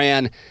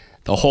 outran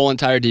the whole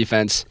entire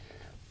defense.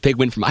 Big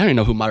win from, I don't even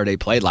know who Mater Dei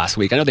played last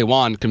week. I know they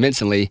won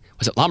convincingly.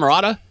 Was it La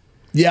Mirada?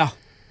 Yeah.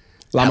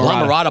 La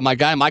Mirada, my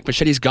guy Mike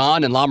Machete's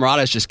gone, and La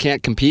Mirada just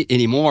can't compete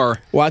anymore.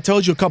 Well, I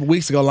told you a couple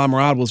weeks ago La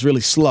Mirada was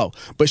really slow.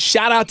 But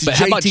shout out to JT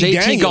How about JT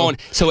Daniel. going?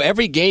 So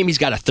every game he's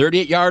got a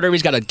 38-yarder.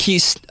 He's got a key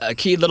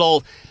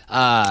little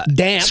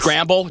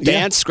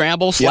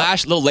scramble,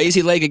 slash, little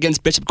lazy leg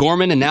against Bishop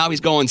Gorman, and now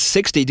he's going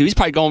 60. Dude, he's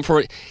probably going for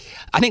it.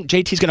 I think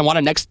JT's going to want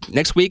to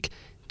next week.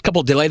 A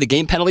couple delay the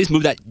game penalties,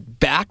 move that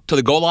back to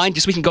the goal line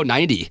just so we can go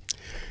 90.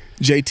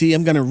 JT,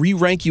 I'm going to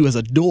re-rank you as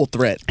a dual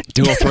threat.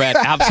 Dual threat,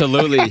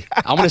 absolutely.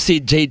 I want to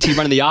see JT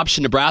running the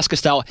option Nebraska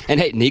style.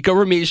 And hey, Nico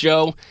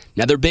Remigio,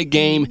 another big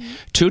game,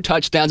 2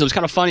 touchdowns. It was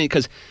kind of funny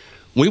because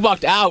we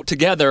walked out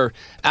together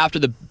after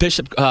the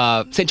Bishop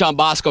St. John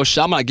Bosco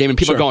Chaminade game, and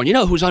people are going, you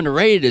know who's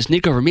underrated is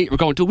Nico Remigio. We're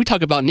going, dude, we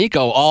talk about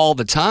Nico all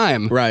the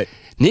time. Right.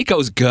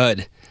 Nico's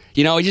good.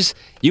 You know,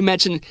 you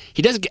mentioned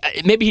he doesn't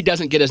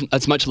get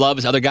as much love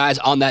as other guys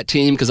on that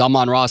team because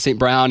Amon-Ra St.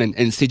 Brown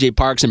and C.J.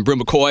 Parks and Brew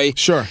McCoy.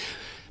 Sure.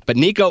 But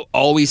Nico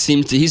always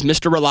he's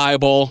Mr.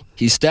 Reliable.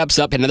 He steps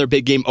up, had another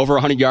big game, over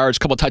 100 yards, a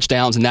couple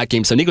touchdowns in that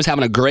game. So Nico's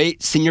having a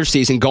great senior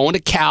season, going to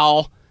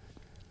Cal.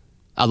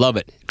 I love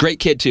it. Great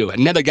kid, too.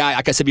 Another guy,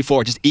 like I said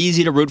before, just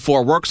easy to root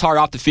for, works hard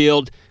off the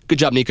field. Good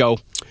job, Nico.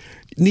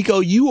 Nico,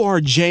 you are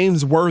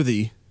James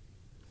Worthy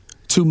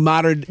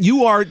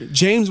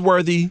James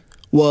Worthy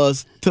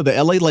was to the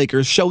LA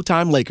Lakers,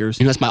 Showtime Lakers.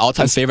 You know, that's my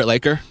all-time favorite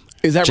Laker.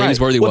 Is that James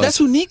right? Worthy well, was. That's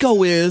who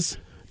Nico is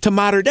to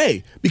modern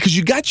day, because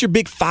you got your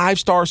big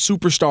 5-star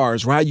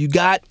superstars, right? You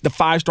got the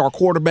 5-star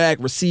quarterback,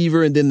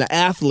 receiver, and then the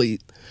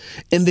athlete.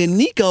 And then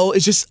Nico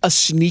is just a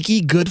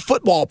sneaky good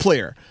football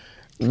player.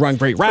 Run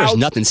great routes. There's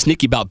nothing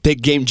sneaky about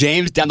Big Game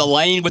James down the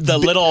lane with the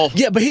little...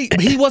 Yeah, but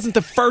he wasn't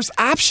the first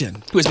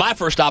option. He was my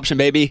first option,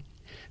 baby.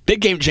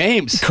 Big Game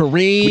James.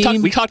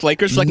 Kareem. We talked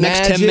Lakers for like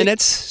Magic. next 10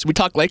 minutes. We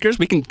talk Lakers.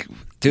 We can...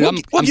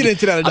 Dude, We'll get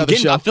into that another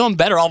show. I'm feeling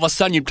better. All of a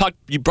sudden,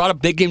 you brought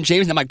up Big Game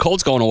James, and my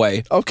cold's going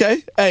away.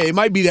 Okay. Hey, it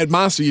might be that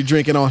monster you're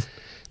drinking on.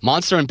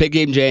 Monster and Big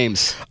Game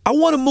James. I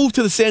want to move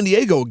to the San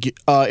Diego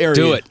area.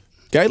 Do it.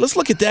 Okay, let's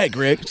look at that,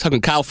 Greg. Talking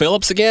Kyle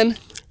Phillips again?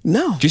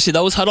 No. Did you see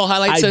those huddle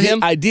highlights of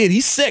him? I did.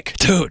 He's sick.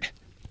 Dude.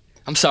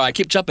 I'm sorry. I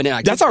keep jumping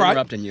in. That's all right.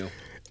 Interrupting you.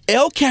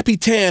 El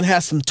Capitan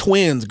has some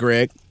twins,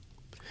 Greg.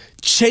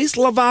 Chase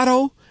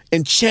Lovato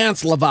and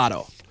Chance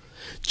Lovato.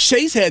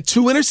 Chase had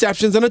 2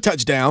 interceptions and a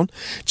touchdown.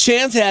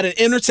 Chance had an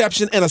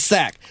interception and a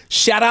sack.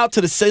 Shout out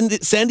to the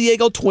San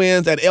Diego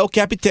Twins at El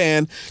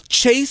Capitan,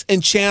 Chase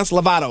and Chance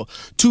Lovato.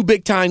 2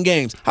 big-time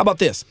games. How about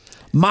this?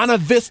 Monta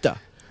Vista,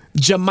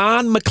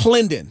 Jamon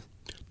McClendon,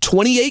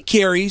 28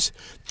 carries,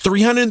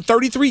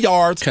 333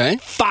 yards,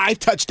 5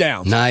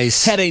 touchdowns.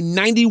 Nice. Had a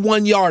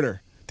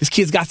 91-yarder. This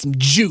kid's got some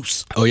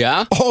juice. Oh,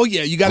 yeah? Oh,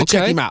 yeah. You got to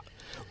check him out.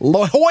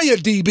 La Jolla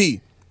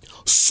DB,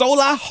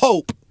 Sola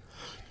Hope,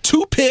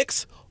 2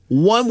 picks,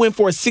 1 went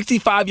for a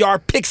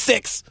 65-yard pick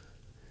 6.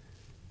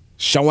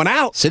 Showing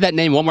out. Say that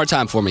name one more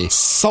time for me.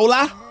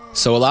 Sola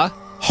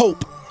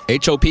Hope.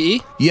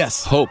 H-O-P-E?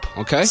 Yes. Hope.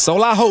 Okay.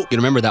 Sola Hope. You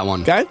remember that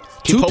one. Okay.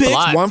 Keep 2 Hope picks,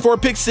 alive. 1 for a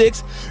pick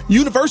 6.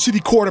 University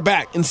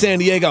quarterback in San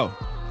Diego.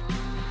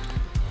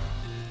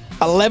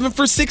 11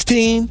 for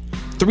 16,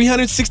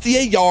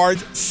 368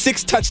 yards,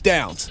 6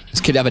 touchdowns. Does this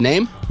kid have a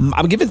name?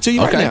 I'm giving it to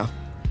you right now.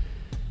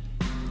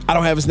 I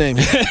don't have his name.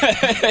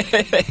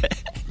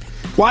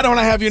 Why don't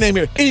I have your name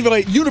here?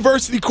 Anyway,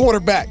 university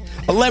quarterback,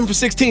 11 for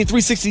 16,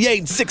 368,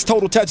 and 6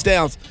 total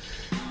touchdowns.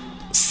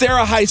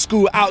 Sarah High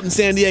School out in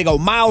San Diego.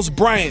 Miles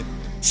Bryant,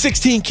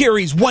 16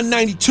 carries,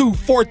 192,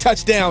 4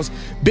 touchdowns.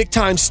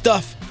 Big-time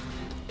stuff.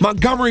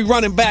 Montgomery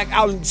running back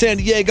out in San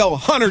Diego.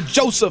 Hunter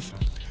Joseph,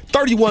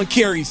 31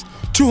 carries,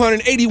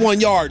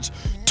 281 yards,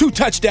 2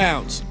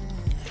 touchdowns.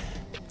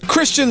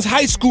 Christians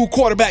High School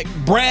quarterback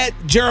Brad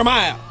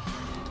Jeremiah,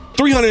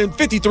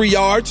 353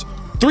 yards,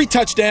 3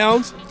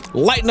 touchdowns.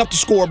 Lighten up the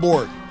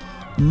scoreboard.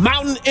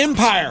 Mountain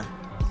Empire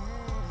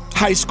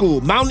High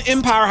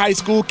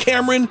School,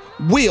 Cameron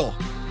Wheel,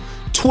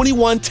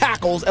 21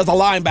 tackles as a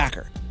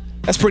linebacker.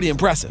 That's pretty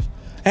impressive.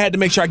 I had to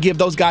make sure I give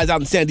those guys out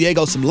in San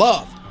Diego some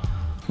love.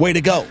 Way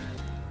to go.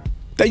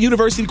 That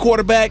university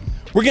quarterback,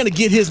 we're going to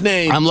get his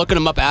name. I'm looking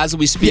him up as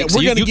we speak. Yeah,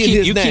 we're going to get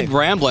his name. Keep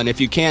rambling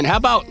if you can. How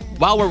about,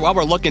 while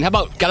we're looking,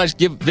 gotta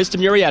give Vista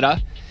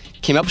Murrieta,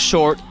 came up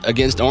short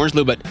against Orange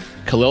Lou, but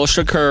Khalil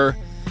Shakur,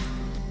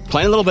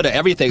 playing a little bit of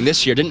everything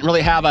this year. They don't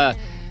really have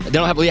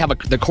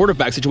the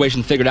quarterback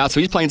situation figured out, so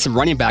he's playing some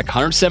running back.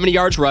 170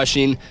 yards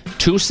rushing,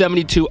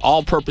 272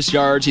 all-purpose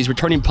yards. He's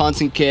returning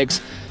punts and kicks,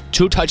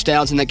 2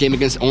 touchdowns in that game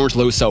against Orange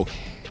Lou. So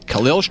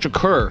Khalil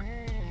Shakur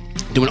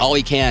doing all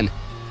he can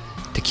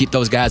to keep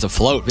those guys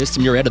afloat. Vista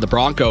Murrieta, the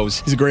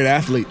Broncos. He's a great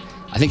athlete.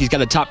 I think they got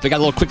a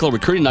little quick little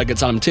recruiting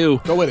nuggets on him too.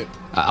 Go with it.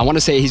 I want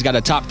to say he's got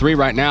a top 3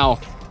 right now.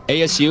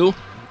 ASU,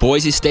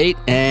 Boise State,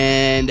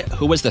 and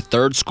who was the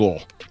third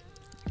school?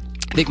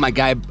 I think my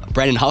guy,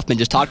 Brandon Huffman,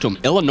 just talked to him.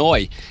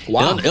 Illinois.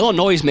 Wow.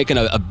 Illinois is making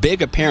a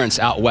big appearance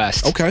out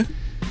west. Okay.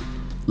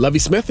 Lovey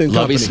Smith and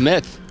company. Lovey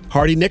Smith.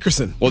 Hardy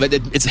Nickerson. Well,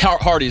 it's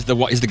Hardy's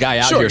the guy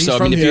out here. So,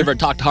 if you ever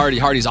talk to Hardy,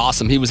 Hardy's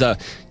awesome. He was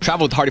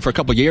traveled with Hardy for a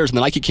couple of years in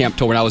the Nike camp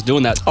tour when I was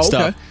doing that stuff.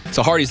 Okay.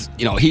 So, Hardy's,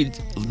 he's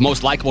the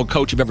most likable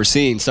coach you've ever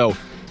seen. So,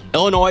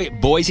 Illinois,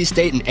 Boise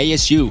State, and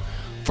ASU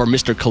for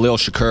Mr. Khalil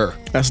Shakur.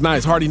 That's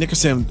nice. Hardy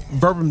Nickerson,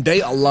 Verbum Day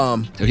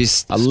alum.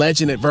 He's a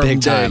legend at Verbum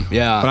big time, Day.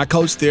 yeah. When I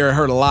coached there, I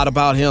heard a lot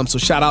about him. So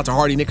shout out to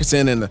Hardy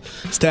Nickerson and the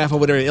staff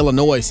over there in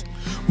Illinois.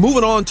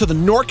 Moving on to the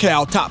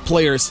NorCal top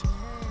players.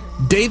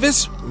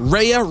 Davis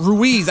Rhea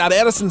Ruiz out of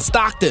Edison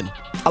Stockton.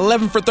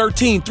 11 for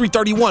 13,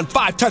 331,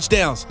 5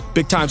 touchdowns.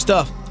 Big time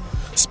stuff.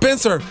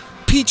 Spencer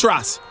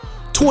Petras,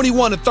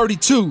 21 to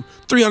 32,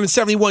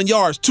 371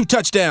 yards, 2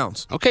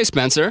 touchdowns. Okay,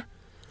 Spencer.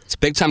 It's a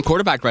big time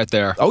quarterback right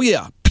there. Oh,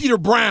 yeah. Peter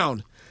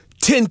Brown,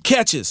 10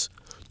 catches,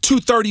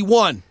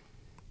 231,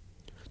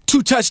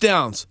 2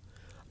 touchdowns.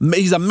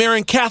 He's a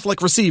Marian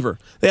Catholic receiver.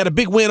 They had a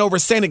big win over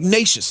St.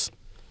 Ignatius.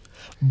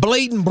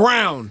 Bladen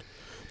Brown,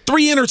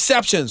 3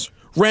 interceptions,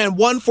 ran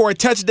one for a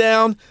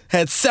touchdown,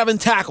 had 7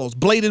 tackles.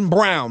 Bladen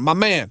Brown, my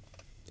man.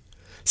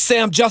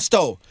 Sam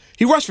Justo,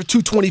 he rushed for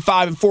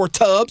 225 and 4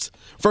 tubs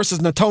versus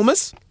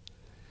Natomas.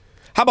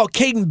 How about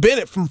Caden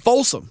Bennett from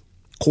Folsom?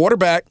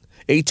 Quarterback,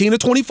 18 to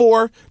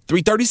 24,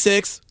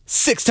 336,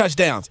 6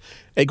 touchdowns.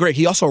 Hey, Greg,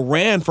 he also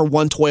ran for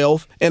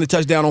 112 and a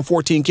touchdown on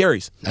 14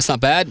 carries. That's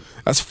not bad.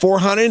 That's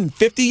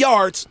 450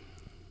 yards.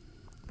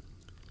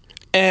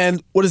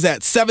 And what is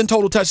that? 7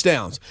 total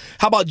touchdowns.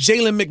 How about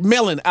Jalen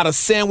McMillan out of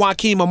San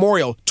Joaquin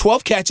Memorial?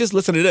 12 catches.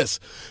 Listen to this.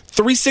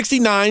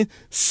 369,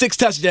 6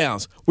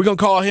 touchdowns. We're going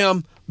to call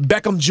him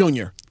Beckham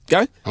Jr.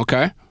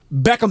 Okay.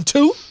 Beckham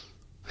 2?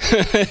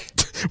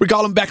 We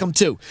call him Beckham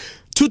 2.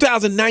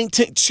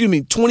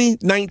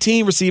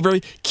 2019 receiver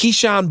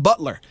Keyshawn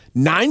Butler.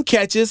 9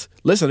 catches.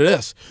 Listen to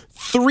this.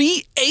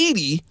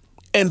 380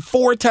 and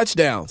 4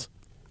 touchdowns.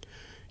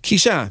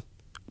 Keyshawn,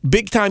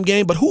 big time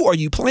game, but who are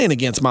you playing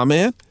against, my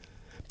man?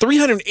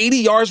 380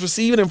 yards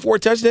receiving and 4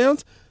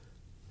 touchdowns?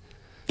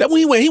 That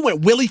when he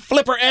went Willie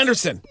Flipper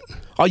Anderson.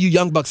 All you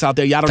young bucks out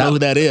there, y'all don't know who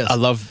that is. I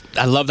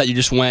love that you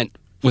just went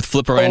with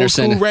Flipper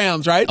Anderson. Old school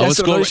Rams, right? That's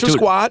the initial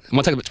squad.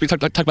 Want to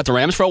talk about the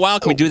Rams for a while?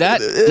 Can we do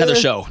that? Another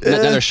show.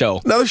 Another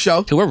show.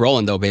 Dude, we're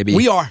rolling though, baby.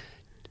 We are.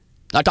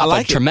 I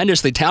thought a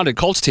tremendously talented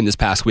Colts team this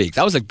past week.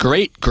 That was a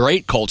great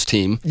Colts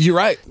team. You're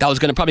right. That was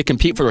going to probably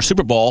compete for a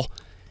Super Bowl.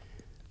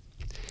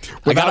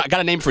 I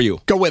got a name for you.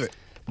 Go with it.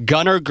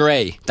 Gunnar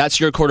Gray. That's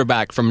your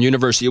quarterback from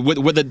University.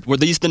 Were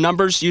these the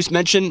numbers you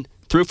mentioned?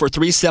 Threw for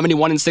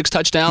 371 and 6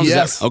 touchdowns?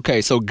 Yes.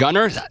 Okay, so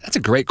Gunnar, that's a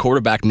great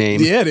quarterback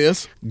name. Yeah, it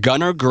is.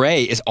 Gunnar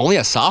Gray is only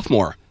a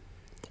sophomore.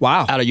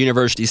 Wow. Out of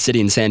University City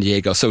in San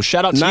Diego. So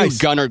shout out to you,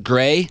 Gunnar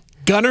Gray.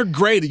 Gunnar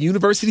Gray, the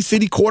University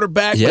City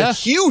quarterback. Yeah. A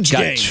huge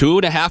game. Got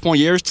 2.5 more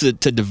years to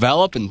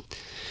develop, and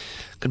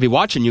could be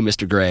watching you,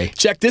 Mr. Gray.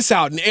 Check this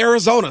out. In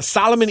Arizona,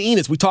 Solomon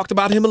Enos. We talked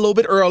about him a little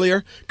bit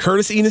earlier.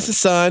 Curtis Enos'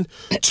 son.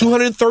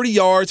 230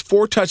 yards,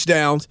 4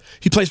 touchdowns.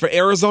 He plays for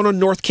Arizona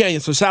North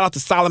Canyon. So shout out to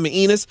Solomon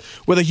Enos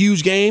with a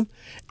huge game.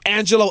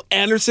 Angelo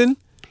Anderson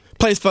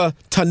plays for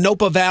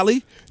Tonopah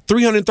Valley.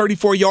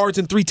 334 yards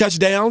and 3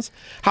 touchdowns.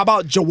 How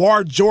about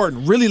Jawar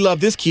Jordan? Really love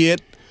this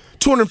kid.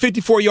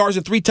 254 yards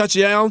and 3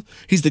 touchdowns.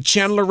 He's the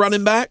Chandler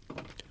running back.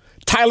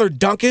 Tyler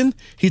Duncan,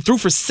 he threw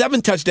for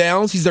 7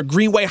 touchdowns. He's a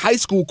Greenway High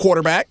School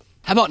quarterback.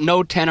 How about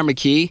no Tanner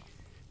McKee?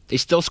 They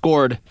still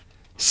scored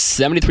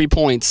 73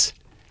 points.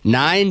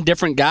 9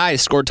 different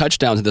guys scored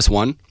touchdowns in this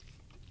one.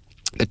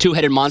 The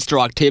 2-headed monster,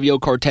 Octavio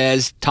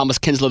Cortez, Thomas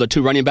Kinslow, the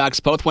 2 running backs,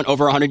 both went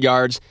over 100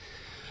 yards.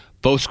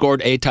 Both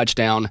scored a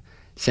touchdown.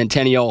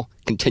 Centennial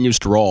continues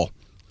to roll.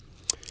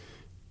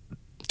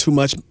 Too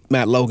much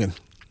Matt Logan.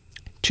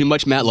 Too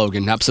much Matt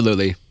Logan,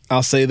 absolutely.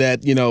 I'll say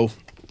that,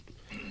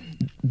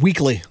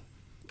 weekly.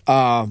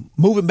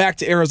 Moving back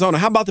to Arizona,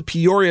 how about the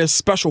Peoria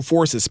Special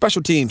Forces,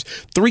 special teams?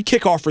 3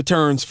 kickoff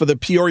returns for the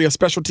Peoria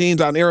Special Teams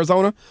out in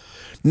Arizona.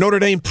 Notre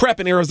Dame Prep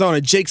in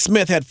Arizona, Jake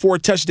Smith had 4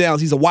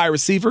 touchdowns. He's a wide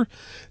receiver.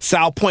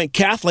 Sal Point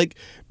Catholic,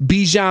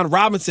 Bijan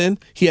Robinson,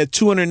 he had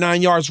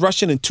 209 yards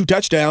rushing and 2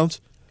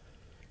 touchdowns.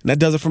 And that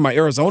does it for my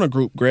Arizona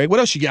group, Greg. What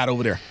else you got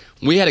over there?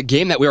 We had a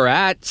game that we were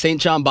at, St.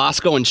 John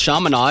Bosco and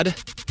Chaminade.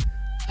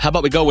 How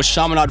about we go with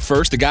Chaminade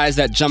first, the guys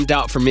that jumped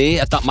out for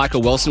me. I thought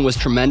Michael Wilson was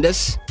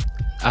tremendous.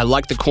 I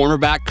liked the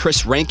cornerback,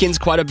 Chris Rankins,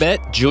 quite a bit.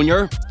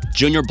 Junior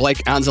Blake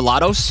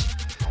Anzalados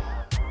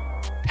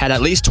had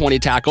at least 20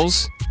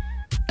 tackles.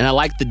 And I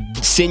liked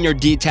the senior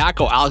D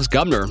tackle, Alex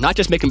Gubner, not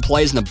just making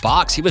plays in the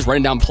box. He was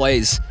writing down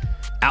plays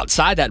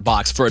outside that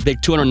box for a big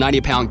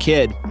 290-pound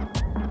kid.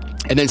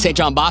 And then St.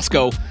 John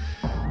Bosco,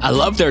 I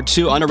love their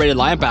 2 underrated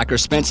linebackers,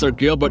 Spencer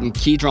Gilbert and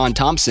Keydron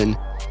Thompson.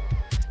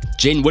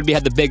 Jaden Woodby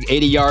had the big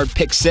 80-yard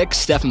pick 6.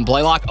 Stephen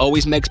Blaylock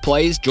always makes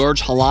plays.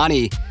 George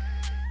Halani,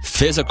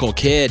 physical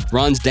kid,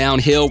 runs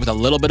downhill with a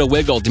little bit of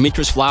wiggle.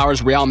 Demetrius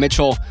Flowers, Real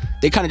Mitchell,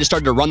 they kind of just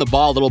started to run the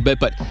ball a little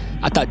bit, but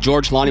I thought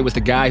George Halani was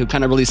the guy who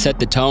kind of really set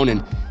the tone,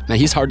 and man,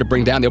 he's hard to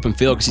bring down the open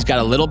field because he's got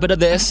a little bit of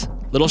this,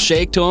 little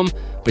shake to him,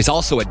 but he's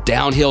also a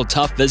downhill,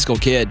 tough, physical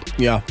kid.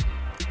 Yeah.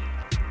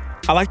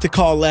 I like to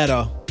call that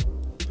a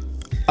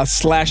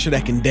slasher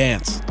that can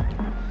dance.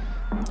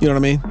 You know what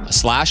I mean? A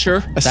slasher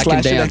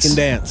that can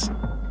dance.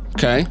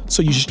 Okay.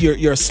 So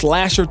you're a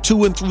slasher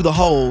to and through the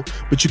hole,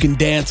 but you can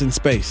dance in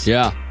space.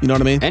 Yeah. You know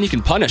what I mean? And you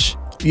can punish.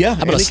 Yeah.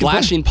 How about a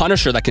slashing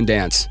punisher that can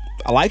dance?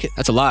 I like it.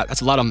 That's a lot.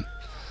 That's a lot of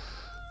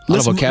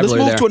vocabulary Let's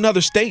move there. to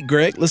another state,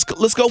 Greg. Let's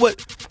go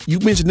with, you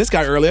mentioned this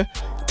guy earlier,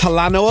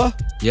 Talanoa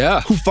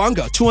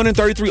Hufanga,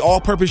 233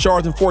 all-purpose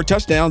yards and 4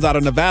 touchdowns out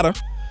of Nevada.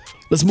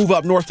 Let's move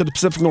up north to the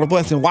Pacific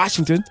Northwest in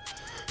Washington.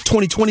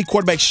 2020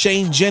 quarterback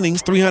Shane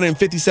Jennings,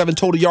 357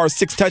 total yards,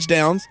 6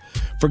 touchdowns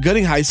for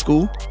Gooding High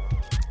School.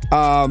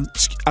 I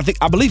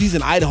believe he's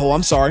in Idaho.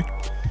 I'm sorry.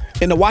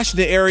 In the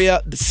Washington area,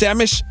 the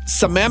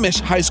Sammamish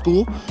High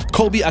School,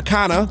 Kobe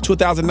Akana,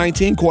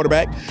 2019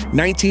 quarterback,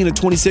 19 to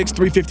 26,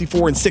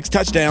 354 and 6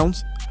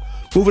 touchdowns.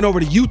 Moving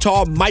over to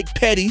Utah, Mike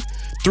Petty,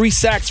 3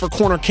 sacks for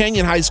Corner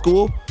Canyon High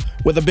School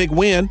with a big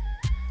win.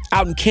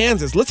 Out in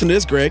Kansas, listen to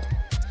this, Greg.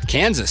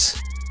 Kansas.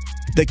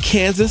 The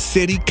Kansas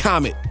City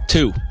Comet.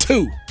 2.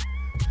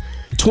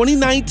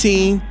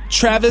 2019,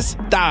 Travis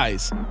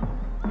Thies.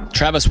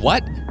 Travis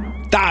what?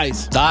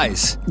 Thies.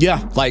 Thies.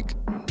 Yeah. Like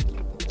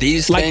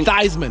these Like things?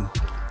 Theismann.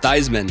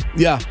 Theismann.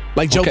 Yeah.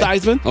 Like Joe Okay.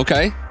 Theismann.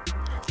 Okay.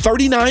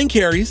 39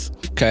 carries.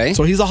 Okay.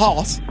 So he's a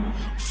hoss.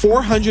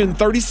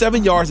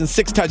 437 yards and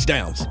 6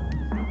 touchdowns.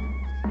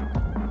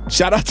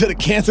 Shout out to the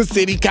Kansas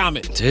City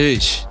Comet.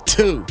 Dude.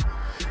 2.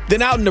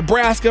 Then out in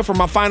Nebraska for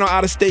my final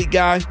out-of-state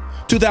guy,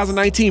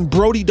 2019,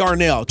 Brody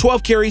Darnell.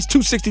 12 carries,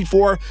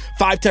 264,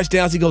 5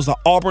 touchdowns. He goes to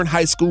Auburn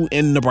High School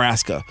in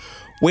Nebraska.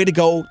 Way to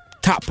go,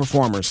 top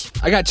performers.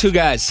 I got two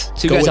guys.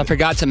 Two Go guys with I it.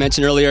 forgot to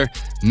mention earlier.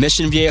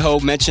 Mission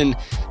Viejo mentioned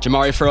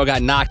Jamari Furrow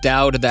got knocked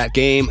out of that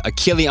game.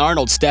 Akili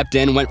Arnold stepped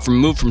in,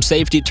 moved from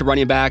safety to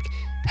running back,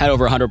 had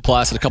over 100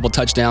 plus and a couple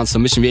touchdowns. So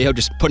Mission Viejo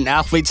just putting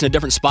athletes in a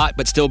different spot,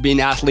 but still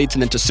being athletes.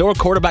 And then Tesoro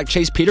quarterback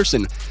Chase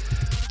Peterson,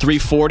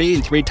 340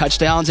 and 3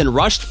 touchdowns, and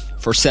rushed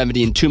for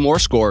 70 and 2 more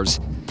scores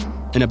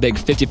in a big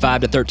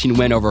 55-13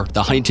 win over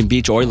the Huntington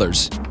Beach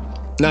Oilers.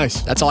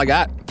 Nice. That's all I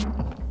got.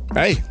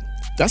 Hey,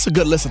 that's a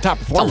good list of top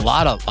It's a performers.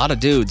 lot of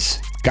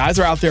dudes. Guys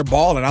are out there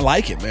balling. I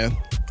like it, man.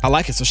 I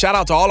like it. So shout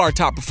out to all our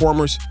top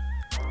performers.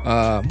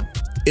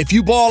 If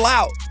you ball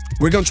out,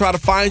 we're going to try to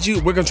find you.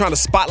 We're going to try to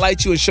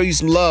spotlight you and show you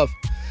some love.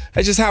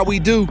 That's just how we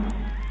do.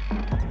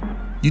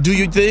 You do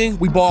your thing,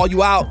 we ball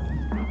you out.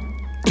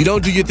 You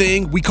don't do your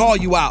thing, we call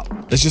you out.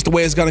 That's just the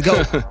way it's going to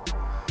go.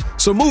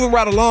 So moving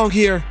right along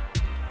here,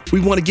 we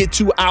want to get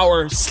to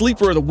our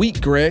Sleeper of the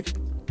Week, Greg.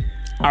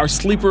 Our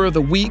Sleeper of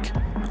the Week,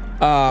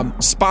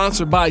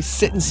 sponsored by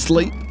Sit and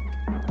Sleep.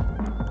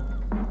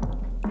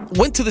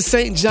 Went to the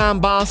St. John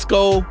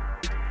Bosco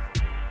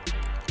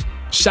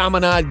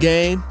Chaminade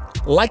game.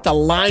 Like the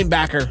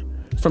linebacker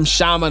from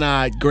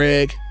Chaminade,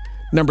 Greg.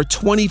 Number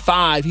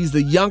 25. He's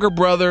the younger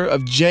brother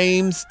of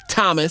James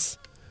Thomas.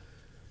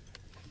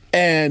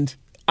 And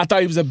I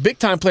thought he was a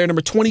big-time player.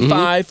 Number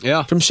 25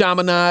 Yeah. from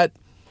Chaminade.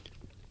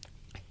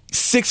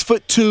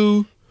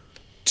 6'2",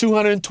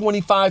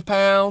 225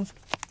 pounds.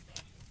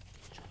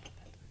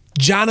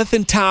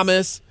 Jonathan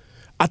Thomas.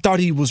 I thought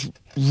he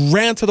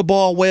ran to the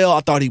ball well. I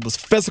thought he was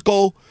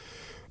physical.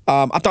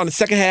 I thought in the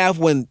second half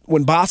when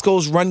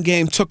Bosco's run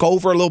game took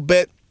over a little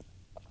bit,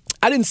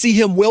 I didn't see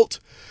him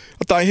wilt.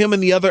 I thought him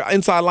and the other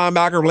inside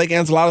linebacker, Blake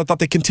Anzalado, I thought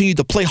they continued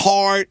to play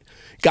hard,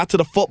 got to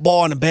the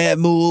football in a bad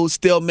mood,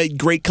 still made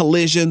great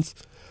collisions.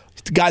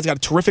 The guy's got a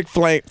terrific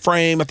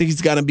frame. I think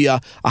he's going to be a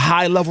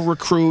high-level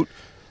recruit.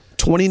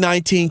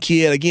 2019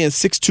 kid, again,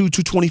 6'2",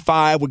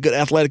 225 with good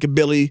athletic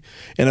ability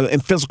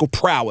and physical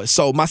prowess.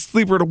 So my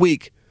sleeper of the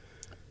week,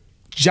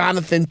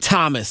 Jonathan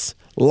Thomas,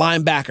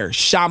 linebacker,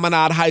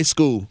 Chaminade High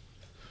School.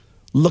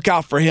 Look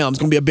out for him. He's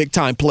going to be a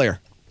big-time player.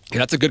 Yeah,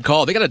 that's a good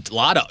call. They got a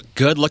lot of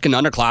good-looking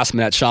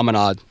underclassmen at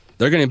Chaminade.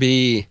 They're going to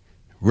be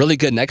really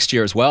good next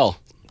year as well.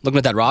 Looking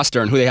at that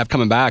roster and who they have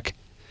coming back.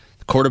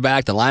 The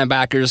quarterback, the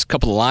linebackers, a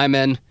couple of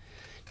linemen.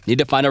 Need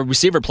to find a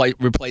receiver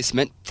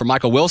replacement for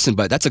Michael Wilson,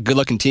 but that's a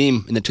good-looking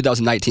team in the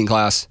 2019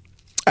 class.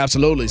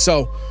 Absolutely.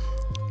 So,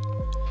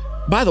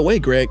 by the way,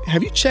 Greg,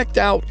 have you checked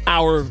out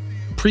our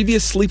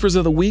previous Sleepers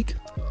of the Week?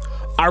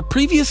 Our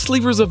previous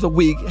Sleepers of the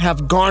Week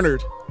have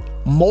garnered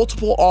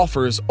multiple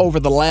offers over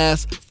the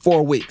last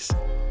 4 weeks.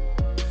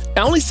 I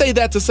only say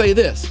that to say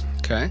this.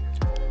 Okay.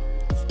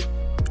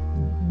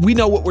 We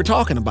know what we're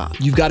talking about.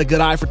 You've got a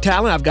good eye for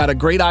talent. I've got a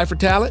great eye for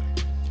talent.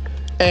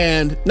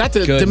 And not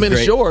to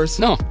diminish yours.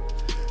 No.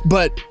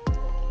 But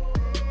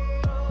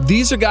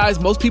these are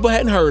guys most people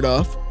hadn't heard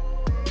of.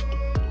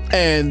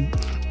 And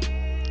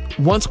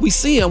once we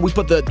see them, we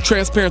put the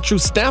Transparent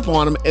Truth stamp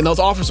on them, and those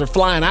offers are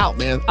flying out,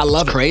 man. I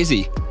love it.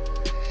 Crazy.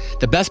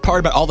 The best part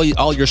about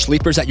all your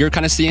sleepers that you're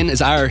kind of seeing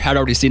is I had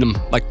already seen them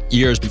like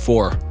years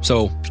before.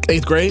 So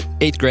 8th grade?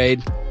 8th grade,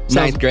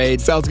 9th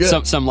grade. Sounds good.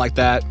 Something like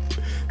that.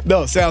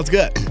 No, sounds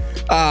good.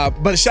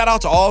 But a shout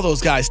out to all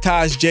those guys.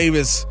 Taj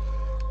Javis,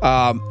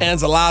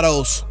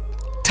 Anzalados,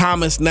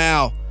 Thomas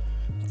now.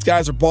 These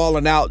guys are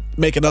balling out,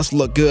 making us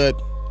look good.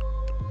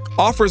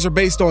 Offers are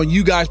based on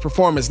you guys'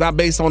 performance, not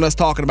based on us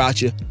talking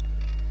about you.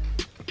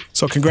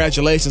 So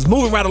congratulations.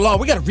 Moving right along,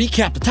 we got to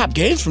recap the top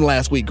games from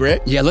last week,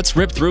 Greg. Yeah, let's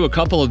rip through a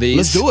couple of these.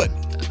 Let's do it.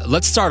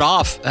 Let's start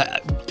off.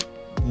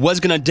 Was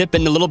going to dip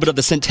in a little bit of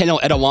the Centennial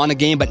Etiwana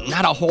game, but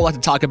not a whole lot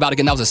to talk about.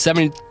 Again, that was a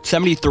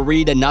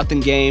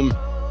 73-0 game.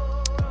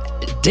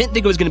 Didn't think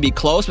it was going to be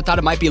close, but thought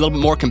it might be a little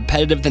bit more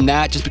competitive than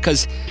that just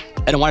because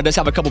Etiwana does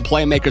have a couple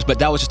playmakers, but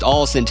that was just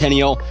all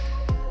Centennial.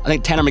 I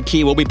think Tanner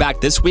McKee will be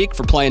back this week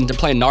to play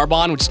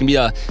Narbonne, which is going to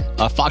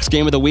be a Fox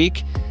game of the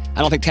week.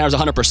 I don't think Tanner's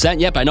 100%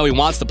 yet, but I know he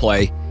wants to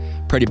play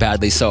pretty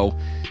badly. So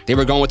they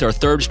were going with their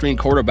third-string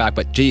quarterback,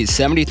 but geez,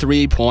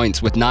 73 points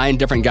with 9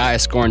 different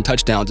guys scoring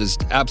touchdowns is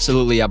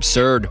absolutely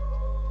absurd.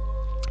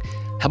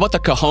 How about the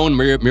Cajon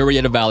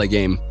Murrieta Valley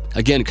game?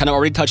 Again, kind of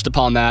already touched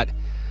upon that.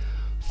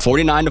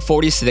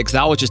 49-46.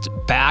 That was just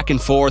back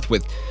and forth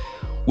with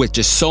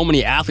just so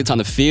many athletes on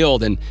the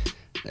field and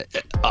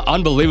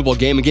unbelievable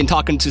game. Again,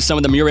 talking to some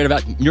of the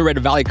Murrieta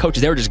Valley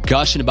coaches, they were just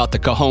gushing about the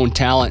Cajon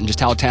talent and just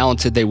how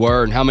talented they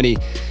were and how many,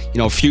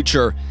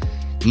 future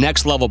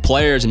next level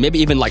players and maybe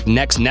even like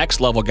next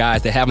level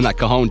guys they have in that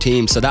Cajon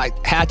team. So that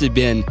had to have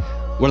been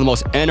one of the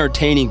most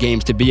entertaining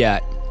games to be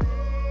at.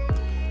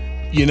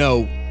 You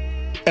know,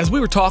 as we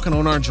were talking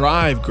on our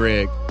drive,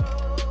 Greg,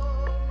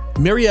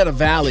 Marietta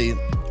Valley,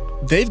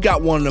 they've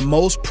got one of the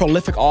most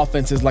prolific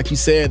offenses, like you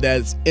said,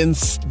 that's in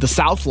the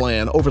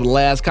Southland over the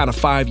last kind of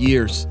 5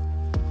 years.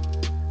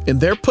 And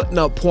they're putting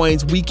up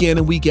points week in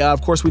and week out.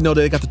 Of course, we know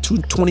that they got the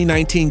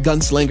 2019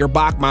 gunslinger,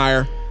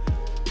 Bachmeyer.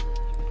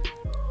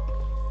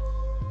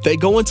 They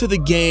go into the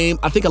game,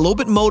 I think, a little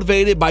bit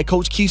motivated by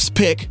Coach Keith's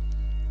pick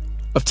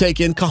of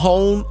taking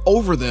Cajon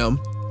over them.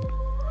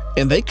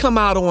 And they come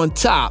out on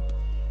top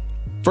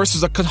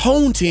versus a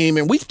Cajon team,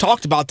 and we've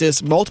talked about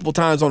this multiple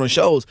times on the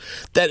shows,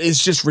 that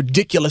is just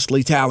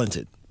ridiculously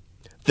talented.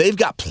 They've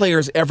got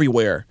players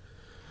everywhere.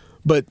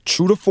 But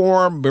true to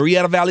form,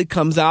 Marietta Valley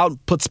comes out,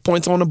 puts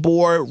points on the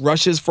board,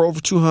 rushes for over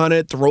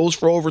 200, throws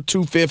for over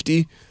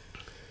 250,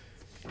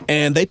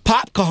 and they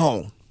pop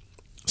Cajon.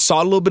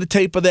 Saw a little bit of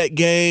tape of that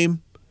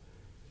game.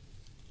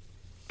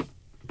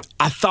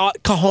 I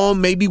thought Cajon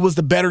maybe was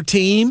the better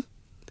team,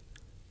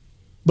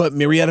 but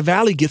Marietta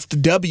Valley gets the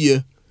W.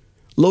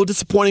 A little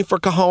disappointing for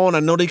Cajon.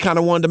 I know they kind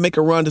of wanted to make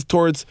a run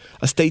towards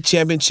a state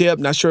championship.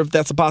 Not sure if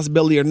that's a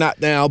possibility or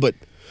not now, but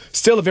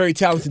still a very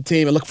talented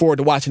team, and look forward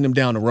to watching them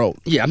down the road.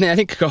 Yeah, I mean, I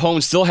think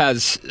Cajon still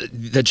has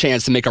the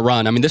chance to make a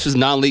run. I mean, this was a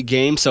non-league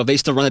game, so if they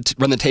still run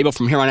the table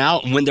from here on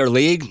out and win their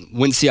league,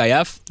 win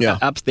CIF,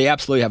 they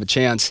absolutely have a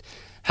chance.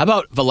 How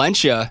about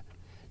Valencia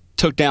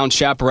took down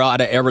Chaparral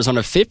out of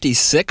Arizona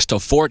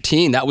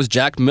 56-14. That was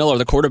Jack Miller,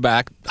 the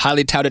quarterback,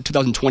 highly touted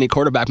 2020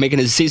 quarterback, making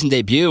his season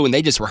debut, and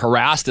they just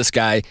harassed this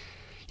guy.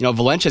 You know,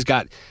 Valencia's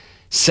got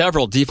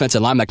several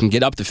defensive linemen that can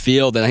get up the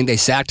field, and I think they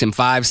sacked him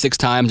 5-6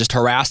 times, just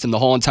harassed him the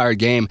whole entire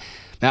game.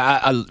 Now,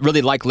 I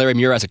really like Larry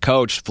Muir as a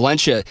coach.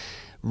 Valencia,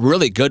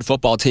 really good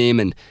football team,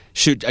 and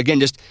I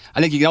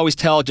think you can always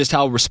tell just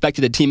how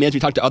respected the team is. We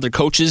talk to other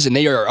coaches, and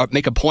they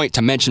make a point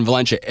to mention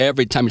Valencia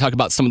every time we talk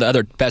about some of the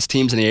other best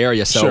teams in the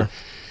area. So sure.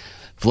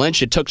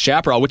 Valencia took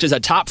Chaparral, which is a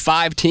top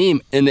 5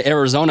 team in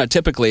Arizona.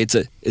 Typically, it's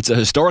a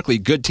historically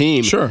good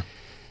team. Sure.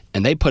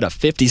 And they put a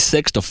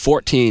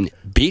 56-14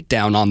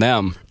 beatdown on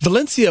them.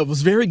 Valencia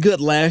was very good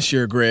last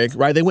year, Greg,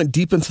 right? They went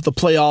deep into the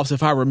playoffs,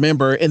 if I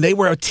remember, and they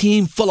were a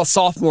team full of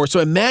sophomores. So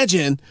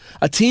imagine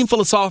a team full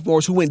of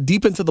sophomores who went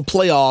deep into the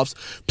playoffs,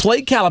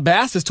 played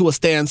Calabasas to a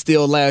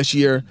standstill last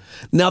year.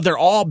 Now they're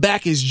all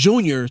back as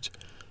juniors.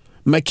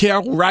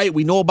 Michael Wright,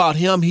 we know about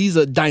him. He's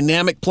a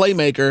dynamic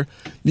playmaker.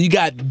 You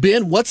got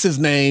Ben, what's his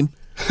name?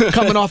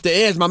 Coming off the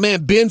edge, my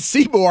man Ben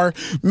Seymour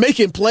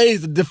making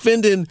plays,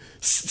 defending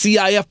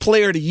CIF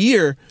Player of the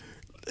Year.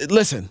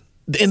 Listen,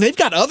 and they've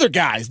got other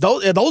guys.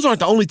 Those aren't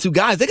the only 2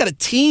 guys. They got a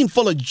team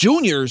full of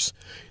juniors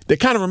that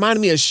kind of reminded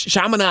me of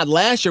Chaminade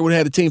last year when they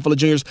had a team full of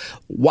juniors.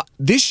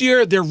 This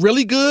year, they're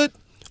really good.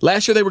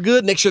 Last year, they were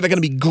good. Next year, they're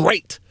going to be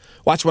great.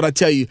 Watch what I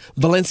tell you.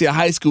 Valencia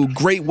High School,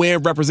 great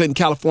win representing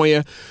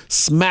California,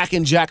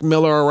 smacking Jack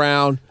Miller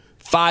around,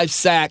 5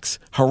 sacks,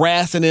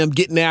 harassing him,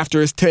 getting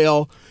after his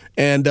tail.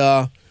 And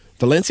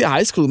Valencia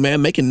High School,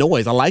 man, making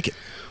noise. I like it.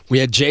 We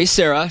had Jay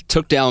Serra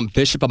took down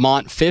Bishop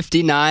Amont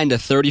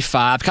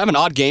 59-35. Kind of an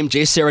odd game.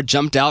 Jay Serra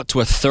jumped out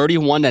to a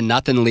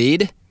 31-0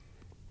 lead.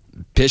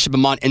 Bishop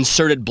Amont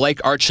inserted Blake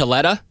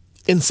Archuleta.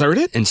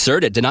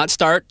 Inserted. Did not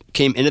start.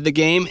 Came into the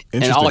game.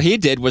 And all he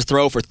did was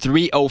throw for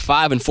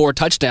 305 and 4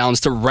 touchdowns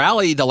to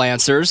rally the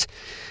Lancers.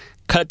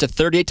 Cut it to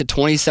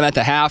 38-27 at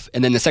the half.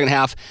 And then the second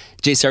half,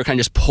 Jay Serra kind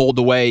of just pulled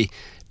away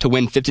to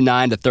win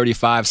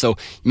 59-35. So you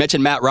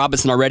mentioned Matt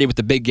Robinson already with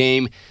the big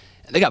game.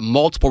 They got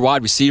multiple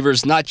wide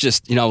receivers, not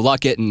just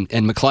Luckett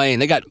and McLean.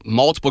 They got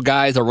multiple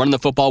guys that are running the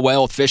football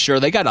well with Fisher.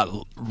 They got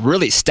a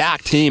really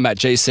stacked team at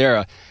Jay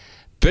Serra.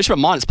 Bishop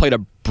Amont has played a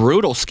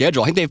brutal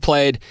schedule. I think they've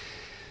played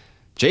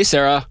Jay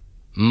Serra,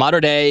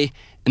 Mater Dei,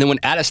 and then when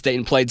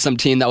Addistate played some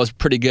team that was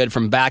pretty good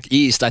from back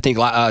east, I think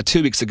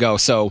 2 weeks ago.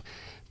 So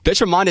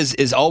Bishop Amont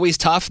is always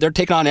tough. They're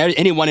taking on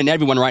anyone and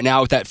everyone right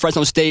now with that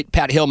Fresno State,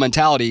 Pat Hill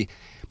mentality.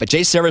 But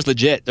Jay Serra's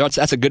legit.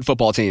 That's a good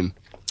football team.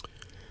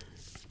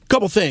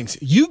 Couple things.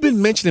 You've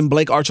been mentioning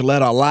Blake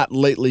Archuleta a lot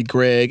lately,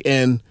 Greg,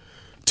 and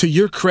to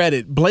your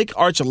credit, Blake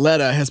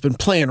Archuleta has been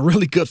playing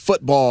really good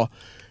football,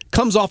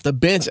 comes off the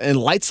bench and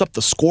lights up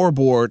the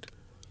scoreboard.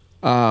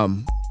 Like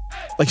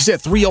you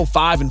said,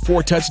 305 and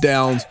 4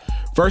 touchdowns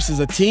versus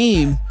a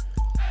team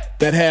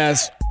that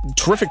has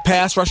terrific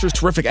pass rushers,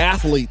 terrific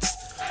athletes.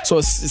 So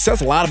it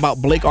says a lot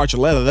about Blake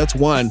Archuleta. That's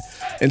one.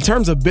 In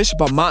terms of Bishop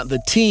Amont,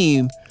 the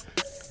team,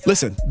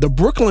 listen, the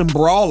Brooklyn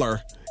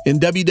Brawler in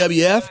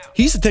WWF,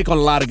 he used to take on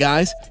a lot of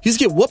guys. He used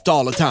to get whooped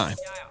all the time.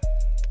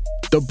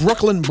 The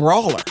Brooklyn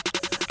Brawler.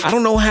 I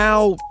don't know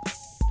how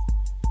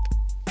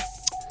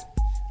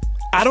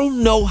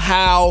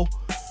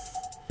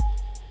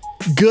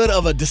good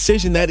of a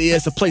decision that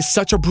is to play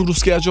such a brutal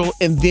schedule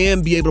and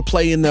then be able to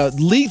play in the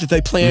league that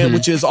they play in,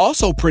 which is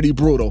also pretty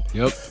brutal.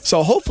 Yep.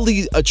 So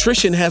hopefully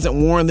attrition hasn't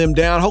worn them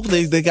down.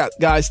 Hopefully they got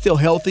guys still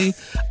healthy.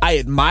 I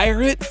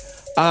admire it.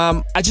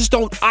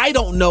 I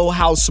don't know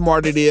how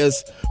smart it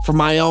is for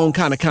my own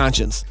kind of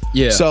conscience.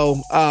 Yeah.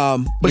 So,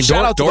 but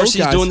shout out to Dorsey's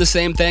those guys. doing the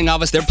same thing.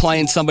 Obviously, they're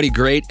playing somebody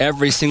great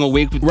every single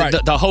week. Right.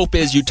 The hope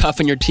is you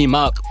toughen your team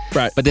up.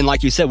 Right. But then,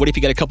 like you said, what if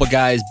you get a couple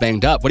guys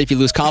banged up? What if you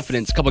lose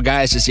confidence? A couple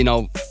guys just,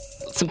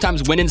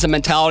 sometimes winning's a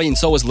mentality and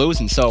so is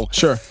losing. So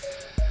Sure.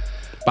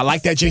 But I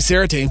like that Jay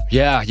Serra team.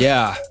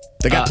 Yeah.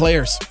 They got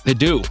players. They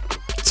do.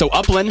 So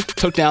Upland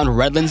took down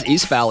Redlands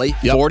East Valley,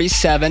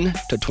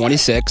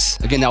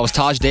 47-26. Again, that was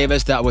Taj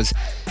Davis. That was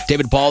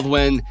David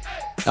Baldwin.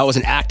 That was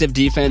an active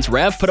defense.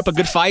 Rev put up a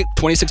good fight.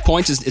 26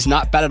 points is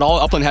not bad at all.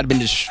 Upland had been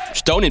just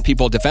stoning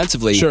people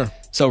defensively. Sure.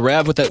 So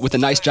Rev with a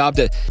nice job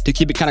to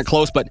keep it kind of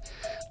close. But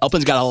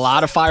Upland's got a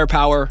lot of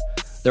firepower.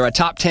 They're a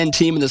top 10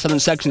 team in the Southern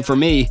Section for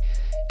me,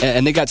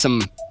 and they got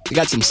some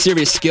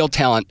serious skill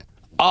talent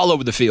all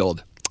over the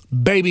field.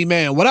 Baby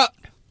man, what up?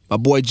 My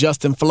boy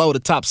Justin Flo,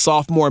 the top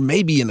sophomore,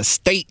 maybe in the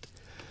state.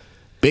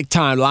 Big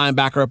time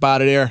linebacker up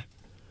out of there.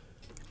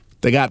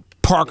 They got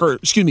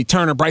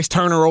Bryce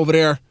Turner over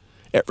there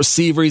at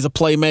receiver. He's a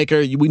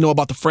playmaker. We know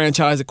about the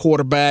franchise at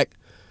quarterback.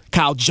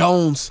 Kyle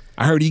Jones,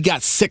 I heard he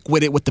got sick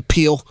with it with the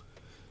peel.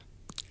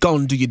 Go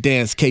and do your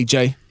dance,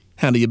 KJ.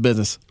 Handle your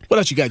business. What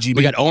else you got, GB?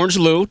 We got Orange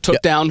Lou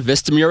took down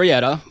Vista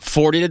Murrieta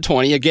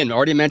 40-20. Again,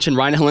 already mentioned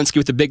Ryan Helinski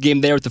with the big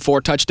game there with the 4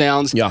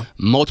 touchdowns. Yeah.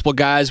 Multiple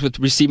guys with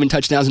receiving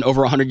touchdowns and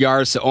over 100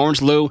 yards. So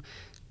Orange Lou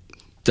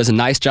does a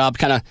nice job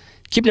kind of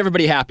keeping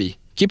everybody happy,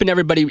 keeping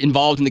everybody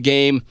involved in the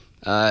game.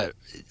 I'm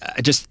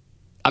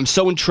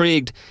so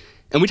intrigued.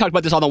 And we talked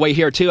about this on the way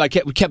here, too.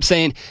 We kept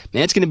saying,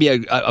 man, it's going to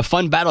be a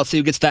fun battle to see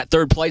who gets that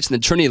third place in the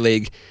Trinity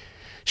League.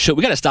 Shoot,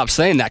 we got to stop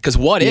saying that because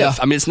what if?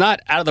 I mean, it's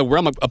not out of the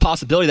realm of a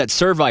possibility that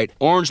Servite,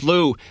 Orange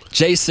Lou,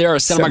 Jay Serra,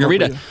 Santa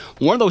Margarita,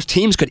 one of those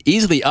teams could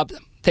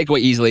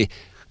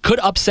could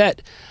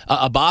upset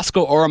a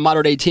Bosco or a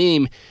Mater Dei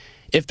team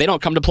if they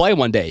don't come to play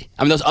one day.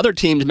 I mean, those other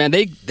teams, man,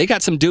 they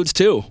got some dudes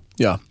too.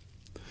 Yeah.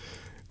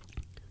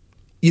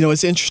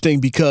 It's interesting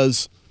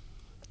because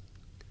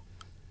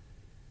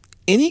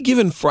any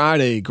given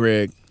Friday,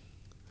 Greg,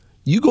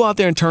 you go out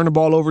there and turn the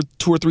ball over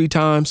 2 or 3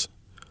 times,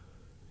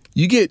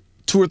 you get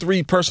 2 or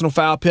 3 personal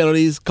foul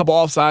penalties, a couple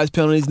offsides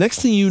penalties.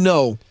 Next thing you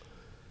know,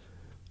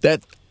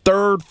 that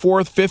 3rd,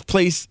 4th, 5th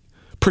place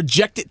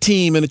projected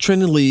team in the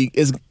Trinity League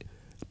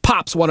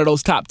pops one of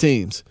those top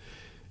teams.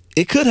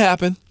 It could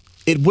happen.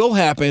 It will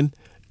happen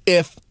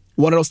if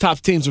one of those top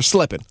teams are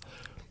slipping.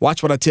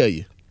 Watch what I tell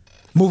you.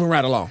 Moving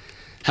right along.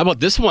 How about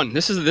this one?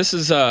 This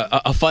is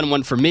a fun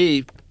one for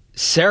me.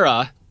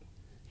 Sarah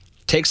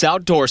takes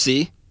out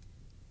Dorsey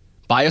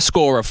by a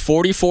score of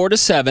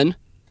 44-7.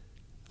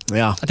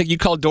 Yeah. I think you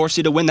called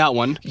Dorsey to win that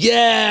one.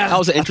 Yeah. That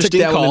was an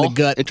interesting I took that call. one in the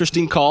gut.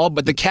 Interesting call.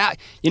 But the cat,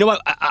 you know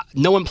what?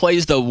 No one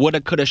plays the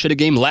woulda, coulda, shoulda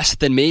game less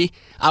than me.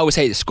 I always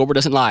say the scoreboard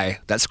doesn't lie.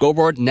 That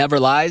scoreboard never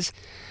lies.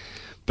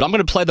 But I'm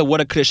going to play the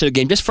woulda, coulda, shoulda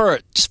game just for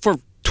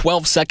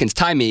 12 seconds.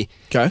 Time me.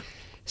 Okay.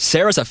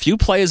 Sarah's a few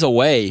plays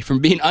away from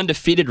being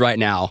undefeated right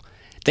now.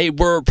 They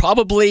were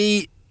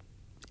probably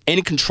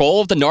in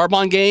control of the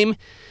Narbonne game.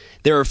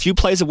 They were a few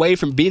plays away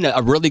from beating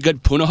a really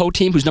good Punahou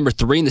team who's number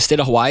 3 in the state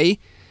of Hawaii.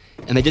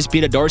 And they just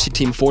beat a Dorsey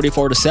team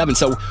 44-7.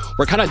 So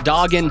we're kind of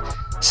dogging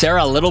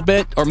Sarah a little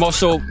bit, or more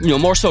so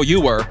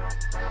you were.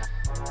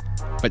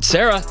 But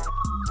Sarah,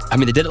 I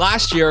mean, they did it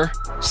last year.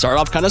 Started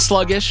off kind of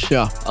sluggish,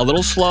 a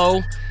little slow.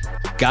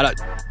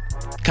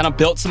 Kind of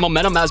built some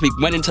momentum as we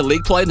went into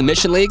league play, the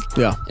Mission League.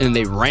 Yeah. And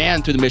they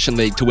ran through the Mission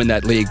League to win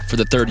that league for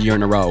the 3rd year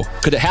in a row.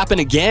 Could it happen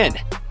again?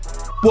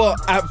 Well,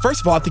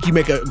 first of all, I think you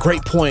make a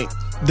great point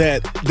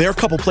that they're a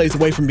couple plays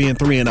away from being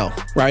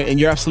 3-0, right? And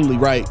you're absolutely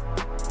right.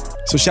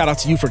 So shout out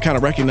to you for kind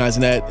of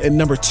recognizing that. And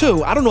number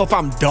 2, I don't know if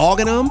I'm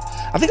dogging them.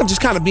 I think I'm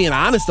just kind of being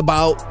honest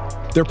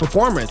about their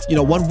performance.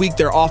 One week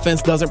their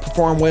offense doesn't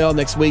perform well.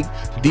 Next week,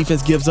 the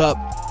defense gives up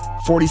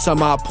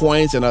 40-some-odd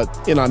points in a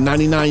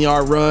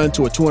 99-yard run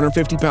to a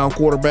 250-pound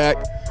quarterback.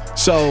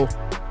 So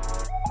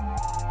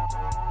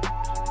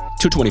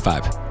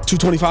 225.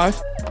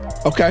 225?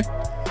 Okay.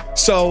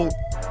 So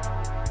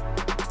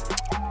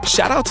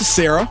shout out to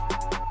Sarah.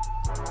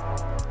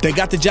 They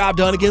got the job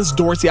done against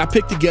Dorsey. I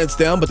picked against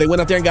them, but they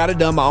went out there and got it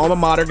done. My alma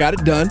mater got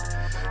it done.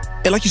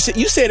 And like you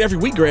said every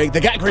week, Greg,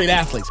 they got great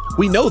athletes.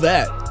 We know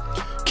that.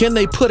 Can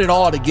they put it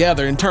all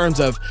together in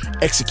terms of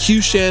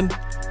execution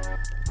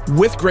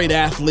with great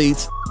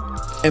athletes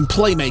and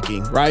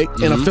playmaking, right?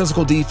 Mm-hmm. In a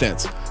physical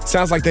defense.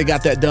 Sounds like they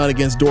got that done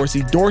against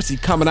Dorsey. Dorsey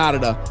coming out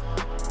of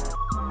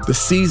the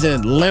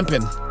season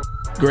limping.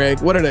 Greg,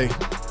 what are they?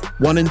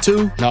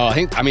 1-2? No, I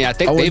think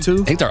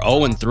they're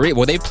 0-3.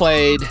 Well,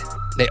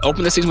 they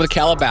opened the season with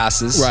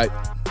Calabasas. Right.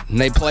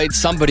 And they played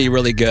somebody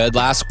really good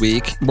last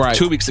week. Right.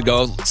 2 weeks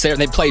ago.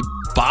 They played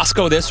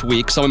Bosco this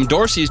week. So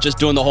Dorsey's just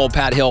doing the whole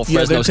Pat Hill,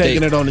 Fresno State. They're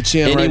taking it on the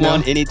chin right now.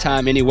 Anyone,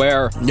 anytime,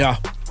 anywhere. Yeah.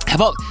 How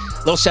about a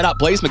little shout out,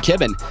 Blaze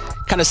McKibben?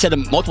 Kind of said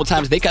multiple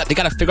times they got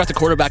to figure out the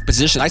quarterback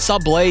position. I saw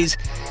Blaze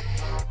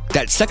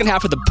that second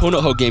half of the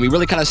Punahou game. He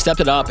really kind of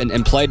stepped it up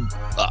and played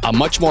a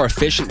much more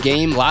efficient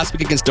game last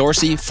week against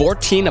Dorsey.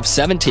 14 of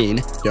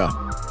 17. Yeah.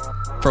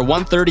 For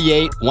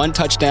 138, 1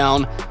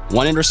 touchdown,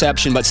 1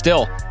 interception, but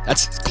still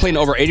That's clean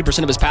over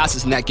 80% of his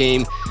passes in that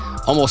game,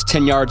 almost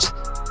 10 yards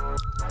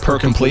per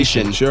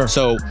completion. Sure.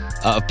 So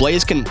if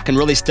Blaze can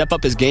really step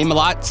up his game a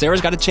lot,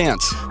 Sarah's got a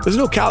chance. There's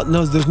no doubt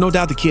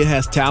the kid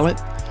has talent.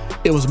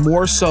 It was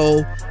more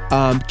so,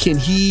 can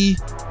he,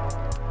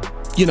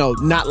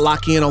 not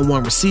lock in on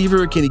one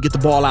receiver? Can he get the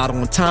ball out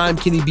on time?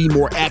 Can he be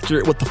more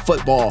accurate with the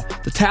football?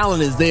 The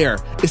talent is there.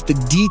 It's the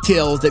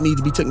details that need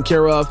to be taken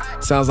care of.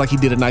 Sounds like he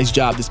did a nice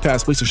job this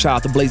past week, so shout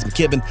out to Blaze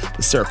McKibben,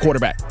 the Sarah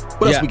quarterback.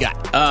 What else we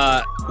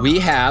got? We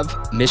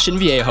have Mission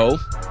Viejo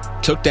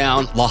took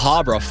down La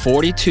Habra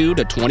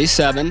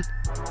 42-27.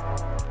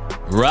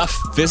 Rough,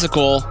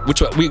 physical,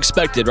 which we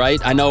expected, right?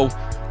 I know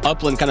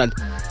Upland kind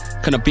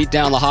of beat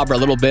down La Habra a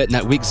little bit in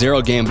that week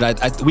 0 game,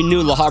 but we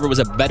knew La Habra was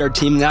a better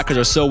team than that because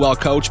they're so well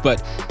coached,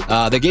 but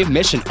they gave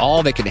Mission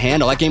all they could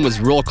handle. That game was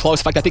real close.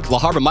 In fact, I think La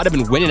Habra might have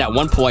been winning at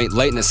one point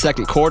late in the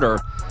second quarter,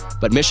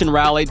 but Mission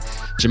rallied.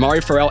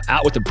 Jamari Farrell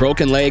out with a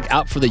broken leg,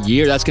 out for the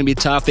year. That's going to be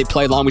tough. They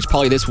play Long Beach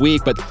Poly this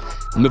week, but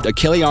moved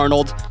Achille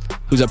Arnold,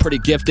 who's a pretty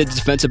gifted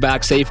defensive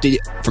back safety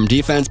from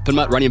defense, put him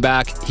at running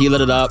back. He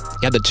lit it up.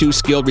 He had the 2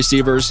 skilled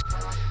receivers,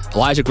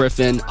 Elijah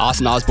Griffin,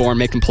 Austin Osborne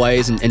making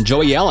plays, and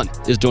Joey Yellen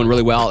is doing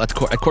really well at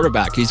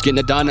quarterback. He's getting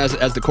it done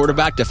as the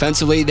quarterback.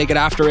 Defensively, they get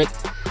after it.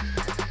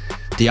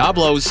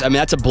 Diablos,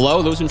 that's a blow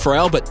losing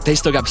Farrell, but they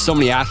still got so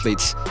many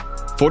athletes.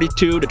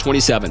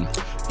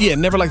 42-27. Yeah,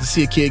 never like to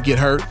see a kid get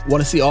hurt.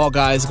 Want to see all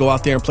guys go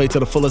out there and play to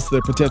the fullest of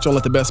their potential,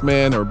 let the best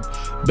man or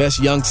best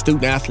young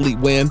student athlete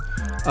win.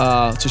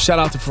 So shout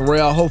out to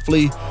Farrell.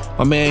 Hopefully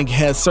my man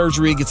has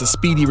surgery, gets a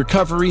speedy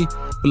recovery.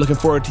 We're looking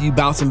forward to you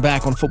bouncing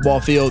back on the football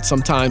field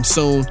sometime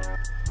soon,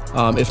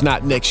 if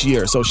not next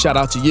year. So shout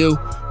out to you.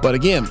 But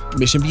again,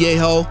 Mission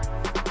Viejo,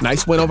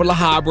 nice win over La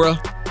Habra.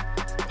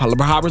 La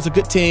Habra's a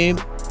good team.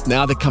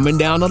 Now they're coming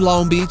down to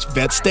Long Beach,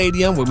 Vet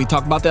Stadium. We'll be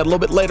talking about that a little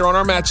bit later on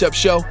our matchup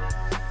show.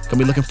 Gonna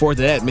be looking forward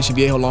to that. Mission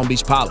Viejo, Long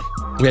Beach Poly.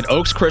 We had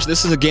Oaks Christian.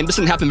 This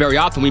doesn't happen very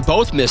often. We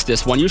both missed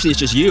this one. Usually it's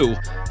just you.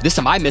 This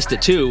time I missed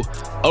it too.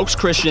 Oaks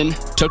Christian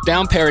took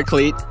down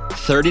Paraclete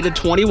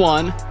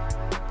 30-21.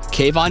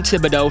 Kayvon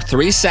Thibodeau,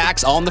 3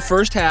 sacks all in the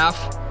first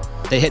half.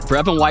 They hit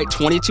Brevin White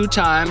 22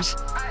 times.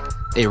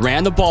 They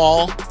ran the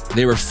ball.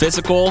 They were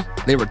physical.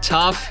 They were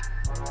tough.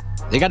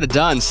 They got it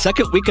done.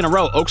 Second week in a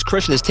row, Oaks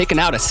Christian has taken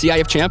out a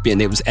CIF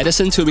champion. It was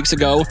Edison 2 weeks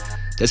ago.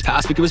 This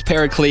past week it was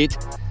Paraclete.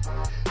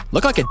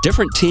 Look like a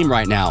different team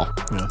right now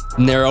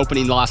in their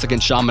opening loss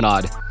against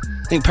Chaminade.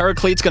 I think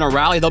Paraclete's going to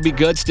rally. They'll be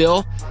good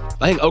still.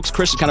 I think Oaks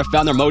Christian kind of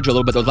found their mojo a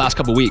little bit those last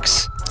couple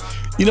weeks.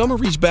 I'm going to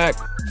reach back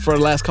for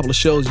the last couple of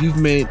shows. You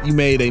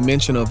made a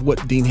mention of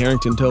what Dean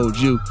Harrington told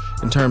you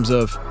in terms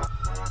of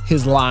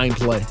his line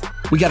play.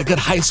 We got a good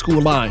high school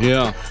line.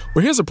 Yeah.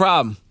 Well, here's the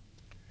problem.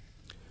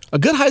 A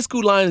good high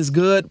school line is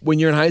good when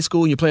you're in high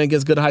school and you're playing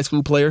against good high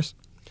school players.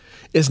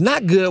 It's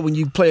not good when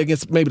you play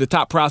against maybe the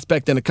top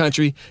prospect in the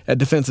country at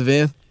defensive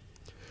end.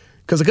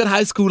 Because a good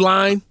high school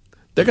line,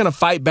 they're going to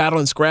fight, battle,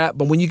 and scrap.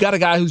 But when you got a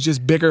guy who's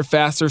just bigger,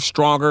 faster,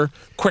 stronger,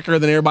 quicker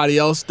than everybody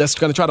else that's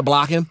going to try to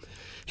block him,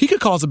 he could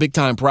cause a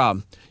big-time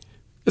problem.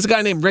 There's a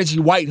guy named Reggie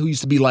White who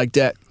used to be like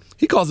that.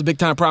 He caused a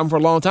big-time problem for a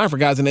long time for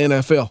guys in the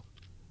NFL.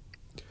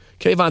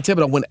 Kayvon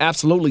Thibodeau went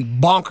absolutely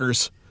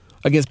bonkers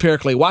against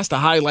Paraclete. Watch the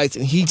highlights,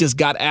 and he just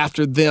got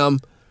after them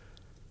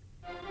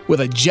with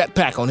a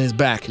jetpack on his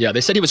back. Yeah,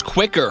 they said he was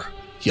quicker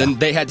than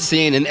they had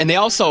seen. And they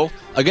also,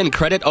 again,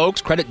 credit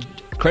Oaks, credit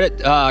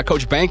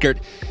Coach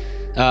Bankert.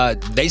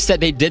 They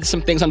said they did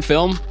some things on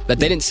film that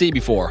they didn't see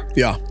before.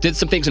 Yeah. Did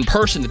some things in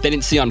person that they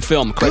didn't see on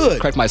film.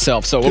 Correct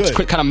myself. So Oaks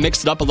kind of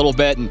mixed it up a little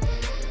bit. And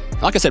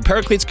like I said,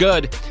 Paraclete's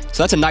good.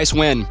 So that's a nice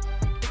win.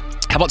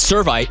 How about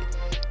Servite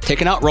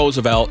taking out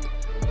Roosevelt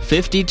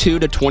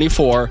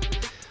 52-24.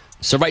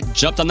 Servite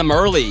jumped on them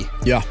early.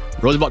 Yeah.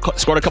 Roosevelt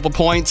scored a couple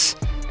points.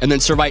 And then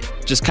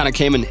Servite just kind of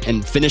came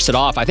and finished it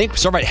off. I think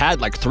Servite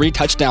had like 3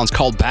 touchdowns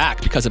called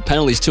back because of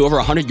penalties too, over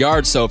 100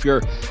 yards. So if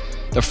you're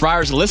the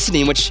Friars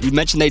listening, which you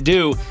mentioned they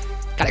do,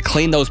 got to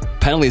clean those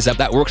penalties up.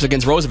 That works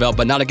against Roosevelt,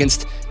 but not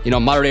against,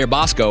 Mater Dei or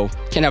Bosco.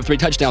 Can't have 3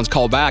 touchdowns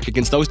called back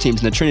against those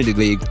teams in the Trinity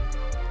League.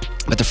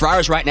 But the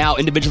Friars right now,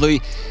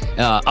 individually,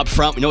 up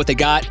front, we know what they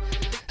got.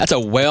 That's a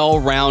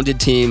well-rounded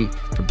team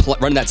for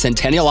running that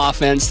Centennial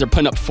offense. They're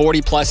putting up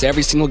 40-plus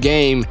every single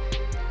game.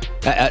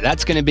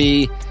 That's going to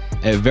be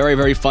a very,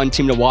 very fun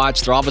team to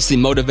watch. They're obviously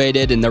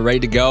motivated and they're ready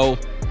to go.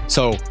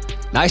 So,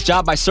 nice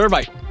job by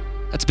Servite.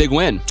 That's a big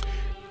win.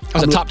 It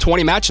was a top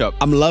 20 matchup.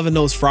 I'm loving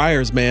those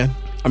Friars, man.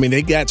 I mean,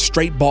 they got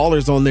straight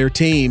ballers on their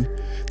team.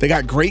 They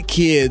got great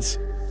kids.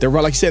 They're,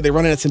 like you said, they're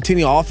running a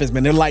Centennial offense,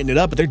 man. They're lighting it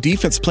up, but their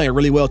defense is playing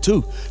really well,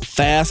 too.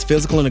 Fast,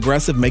 physical, and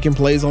aggressive, making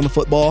plays on the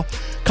football.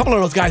 A couple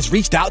of those guys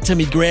reached out to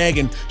me, Greg,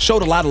 and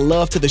showed a lot of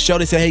love to the show.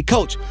 They said, hey,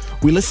 Coach,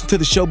 we listened to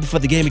the show before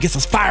the game. It gets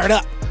us fired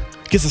up.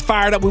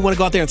 We want to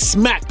go out there and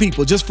smack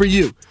people just for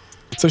you.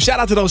 So shout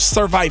out to those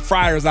Servite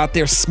Friars out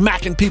there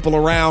smacking people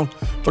around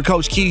for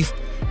Coach Keith,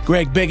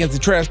 Greg Biggins, the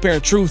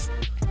Transparent Truth.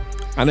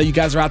 I know you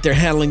guys are out there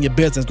handling your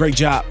business. Great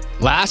job.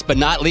 Last but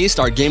not least,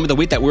 our game of the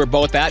week that we were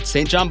both at,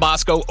 St. John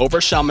Bosco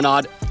over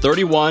Chaminade,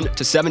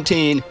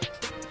 31-17.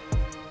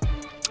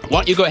 Why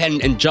don't you go ahead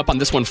and jump on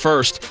this one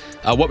first?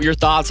 What were your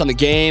thoughts on the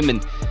game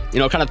and,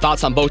 kind of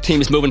thoughts on both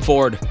teams moving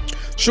forward?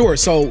 Sure.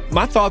 So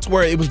my thoughts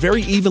were it was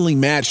very evenly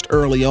matched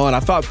early on. I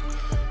thought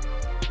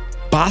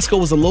Bosco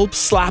was a little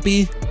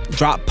sloppy,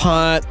 drop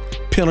punt,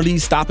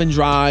 penalties, stop and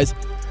drives.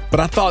 But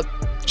I thought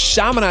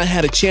Chaminade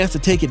had a chance to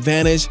take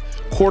advantage.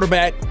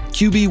 Quarterback,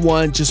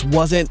 QB1, just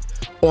wasn't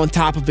on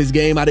top of his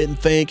game, I didn't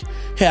think.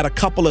 Had a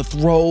couple of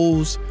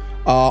throws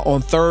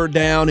on third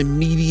down and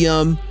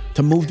medium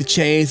to move the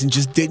chains and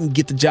just didn't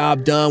get the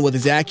job done with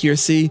his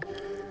accuracy.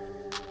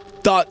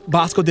 Thought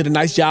Bosco did a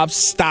nice job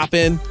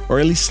stopping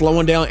or at least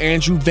slowing down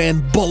Andrew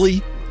Van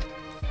Bully.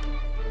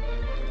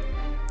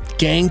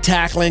 Gang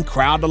tackling,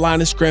 crowd the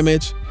line of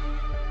scrimmage.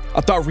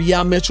 I thought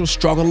Real Mitchell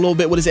struggled a little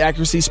bit with his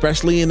accuracy,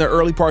 especially in the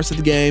early parts of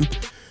the game.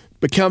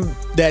 Become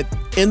that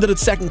end of the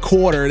second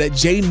quarter, that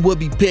Jaden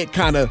Woodby pick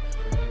kind of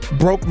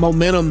broke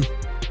momentum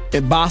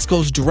in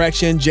Bosco's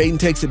direction. Jaden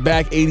takes it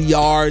back 80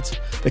 yards.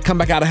 They come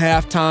back out of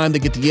halftime. They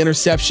get the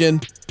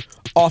interception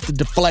off the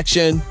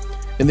deflection.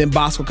 And then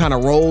Bosco kind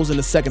of rolls in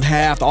the second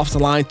half. The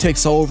offensive line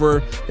takes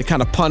over. They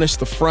kind of punish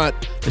the front,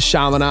 the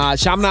Chaminade.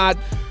 Chaminade,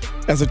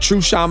 as a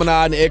true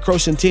Chaminade and Ed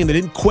Croson team, they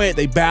didn't quit.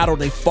 They battled.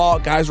 They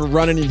fought. Guys were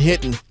running and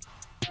hitting.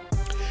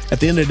 At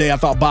the end of the day, I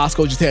thought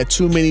Bosco just had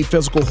too many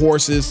physical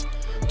horses,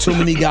 too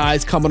many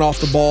guys coming off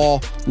the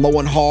ball, low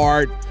and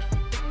hard.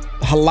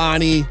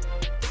 Halani,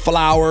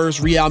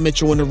 Flowers, Real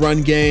Mitchell in the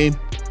run game.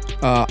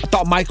 I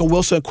thought Michael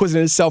Wilson acquitted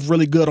himself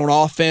really good on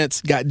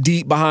offense, got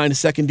deep behind the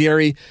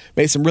secondary,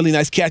 made some really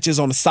nice catches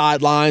on the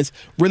sidelines.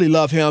 Really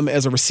love him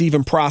as a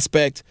receiving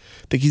prospect.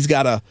 Think he's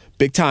got a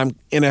big-time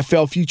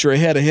NFL future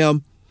ahead of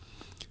him.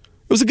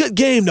 It was a good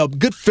game, though.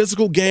 Good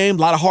physical game,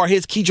 a lot of hard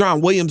hits.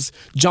 Keydron Williams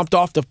jumped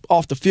off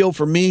the field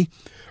for me.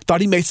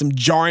 Thought he made some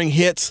jarring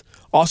hits.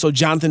 Also,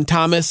 Jonathan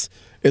Thomas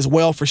as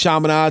well for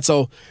Chaminade.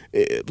 So,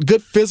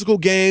 good physical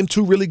game,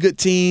 two really good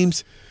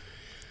teams.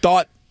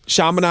 Thought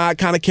Chaminade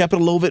kind of kept it a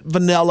little bit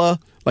vanilla,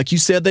 like you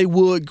said they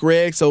would,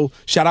 Greg. So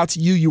shout out to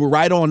you. You were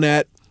right on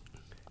that.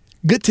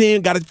 Good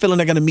team. Got a feeling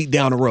they're going to meet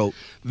down the road.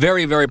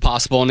 Very, very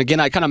possible. And again,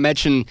 I kind of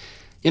mentioned,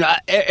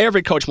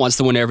 every coach wants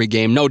to win every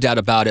game, no doubt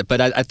about it.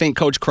 But I think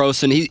Coach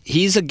Croson,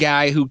 he's a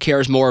guy who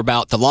cares more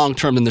about the long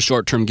term than the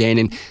short term gain.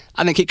 And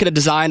I think he could have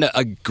designed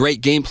a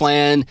great game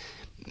plan,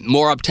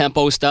 more up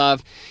tempo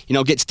stuff.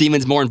 Get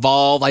Stevens more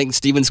involved. I think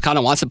Stevens kind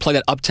of wants to play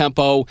that up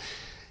tempo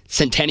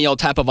Centennial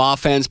type of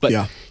offense, but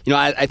yeah.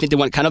 I think they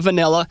went kind of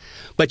vanilla.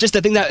 But just the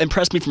thing that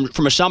impressed me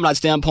from a Chaminade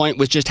standpoint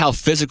was just how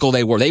physical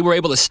they were. They were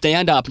able to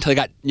stand up until they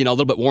got a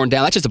little bit worn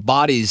down. That's just a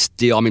bodies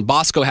deal. I mean,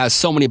 Bosco has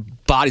so many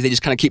bodies; they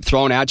just kind of keep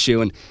throwing at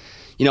you, and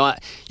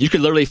you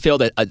could literally feel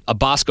that a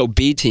Bosco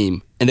B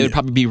team, and they would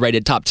probably be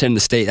rated top 10 in the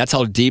state. That's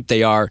how deep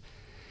they are.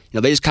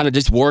 They just kind of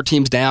just wore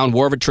teams down,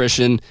 war of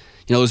attrition.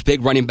 Those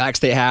big running backs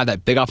they have,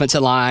 that big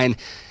offensive line.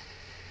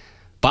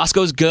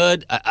 Bosco's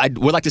good. I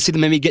would like to see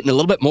them maybe getting a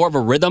little bit more of a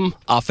rhythm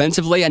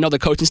offensively. I know the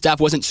coaching staff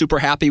wasn't super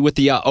happy with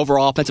the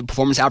overall offensive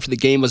performance after the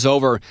game was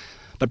over,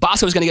 but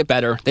Bosco's going to get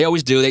better. They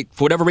always do.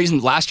 For whatever reason,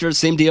 last year,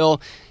 same deal.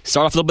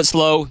 Start off a little bit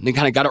slow, then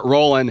kind of got it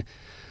rolling.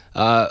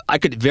 I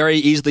could very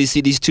easily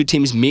see these two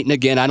teams meeting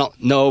again. I don't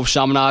know if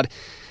Chaminade,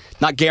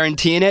 not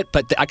guaranteeing it,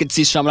 but I could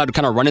see Chaminade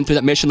kind of running through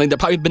that Mission League. They've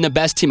probably been the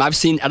best team I've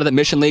seen out of the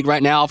Mission League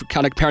right now,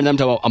 kind of comparing them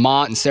to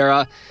Amont and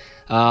Sarah.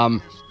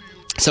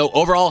 So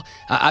overall,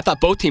 I thought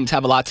both teams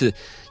have a lot to,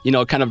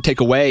 kind of take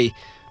away.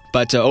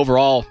 But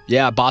overall,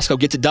 yeah, Bosco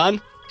gets it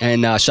done.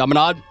 And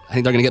Chaminade, I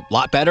think they're going to get a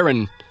lot better,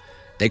 and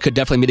they could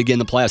definitely meet again in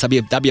the playoffs.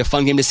 That'd be a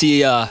fun game to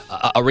see a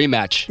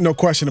rematch. No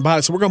question about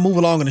it. So we're going to move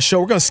along in the show.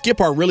 We're going to skip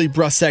our Really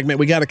Bruh segment.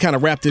 We got to kind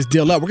of wrap this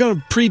deal up. We're going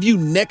to preview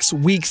next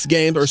week's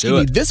games, or excuse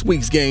me, this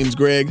week's games,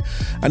 Greg.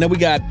 I know we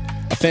got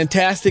a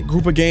fantastic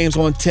group of games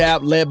on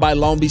tap, led by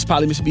Long Beach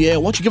Poly Mission VA.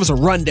 Why don't you give us a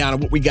rundown of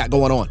what we got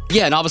going on?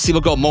 Yeah, and obviously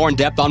we'll go more in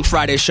depth on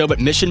Friday's show, but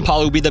Mission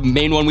Poly will be the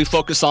main one we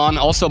focus on.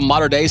 Also,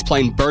 Mater Dei is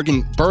playing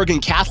Bergen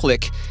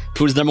Catholic,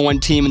 who is the number one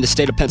team in the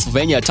state of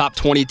Pennsylvania, a top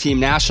 20 team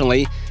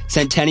nationally.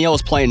 Centennial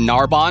is playing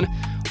Narbonne.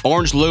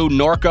 Orange Lou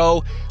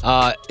Norco,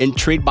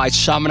 intrigued by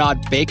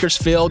Chaminade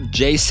Bakersfield.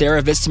 J.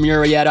 Sarah Vista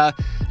Murrieta.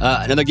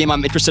 Another game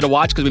I'm interested to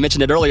watch because we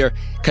mentioned it earlier.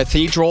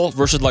 Cathedral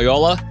versus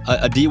Loyola,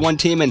 a D1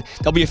 team. And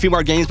there'll be a few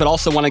more games, but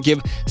also want to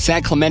give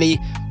San Clemente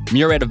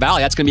Murrieta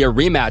Valley. That's going to be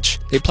a rematch.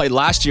 They played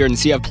last year in the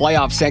CF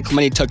playoffs. San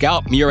Clemente took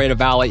out Murrieta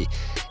Valley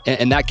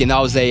in that game.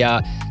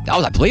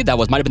 I believe that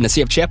might have been the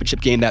CF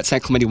championship game that San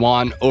Clemente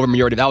won over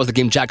Murrieta. That was the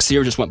game Jack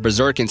Sears just went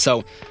berserk. And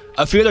so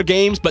a few other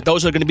games, but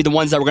those are going to be the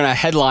ones that we're going to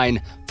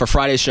headline for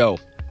Friday's show.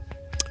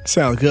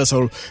 Sounds good.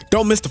 So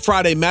don't miss the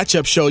Friday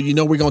matchup show.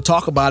 We're going to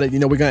talk about it. We're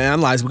going to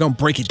analyze. We're going to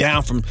break it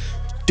down from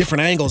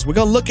different angles. We're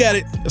going to look at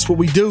it. That's what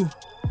we do.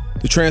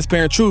 The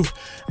transparent truth.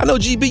 I know,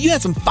 GB, you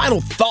had some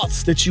final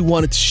thoughts that you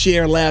wanted to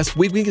share last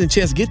week. We didn't get a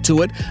chance to get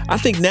to it. I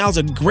think now's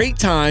a great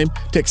time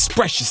to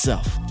express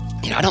yourself.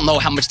 I don't know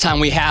how much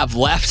time we have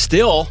left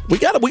still. We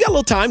got a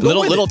little time.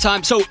 Little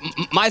time. So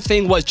my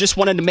thing was just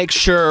wanted to make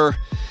sure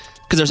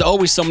because there's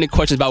always so many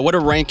questions about what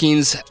are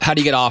rankings, how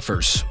do you get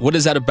offers, what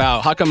is that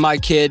about, how come my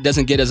kid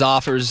doesn't get his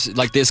offers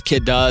like this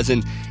kid does,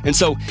 and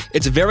so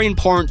it's very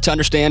important to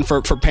understand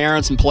for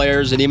parents and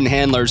players and even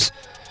handlers,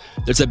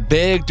 there's a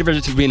big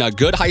difference between a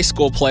good high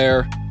school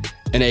player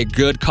and a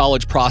good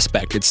college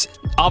prospect. It's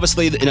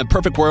obviously, in a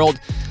perfect world,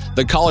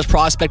 the college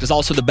prospect is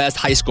also the best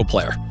high school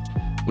player.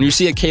 When you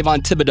see a Kayvon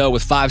Thibodeau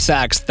with 5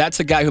 sacks, that's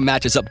the guy who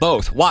matches up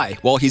both. Why?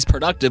 Well, he's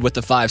productive with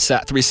the 3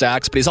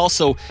 sacks, but he's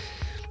also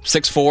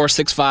 6'4",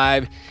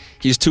 6'5".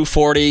 He's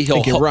 240.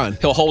 He can run.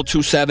 He'll hold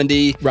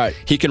 270. Right.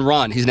 He can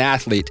run. He's an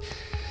athlete.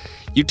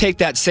 You take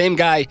that same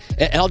guy,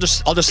 and I'll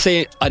just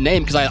say a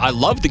name because I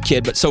love the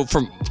kid. But so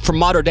from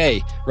modern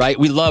day, right?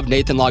 We love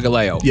Nathan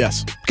Lagaleo.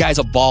 Yes. Guy's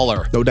a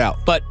baller. No doubt.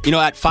 But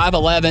at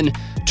 5'11",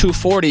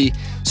 240.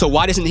 So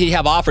why doesn't he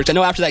have offers? I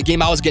know after that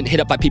game I was getting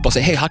hit up by people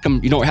saying, hey, how come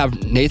you don't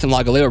have Nathan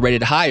Lagaleo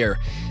rated higher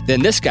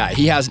than this guy?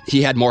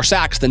 He had more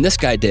sacks than this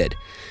guy did.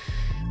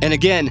 And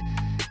again,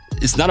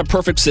 it's not a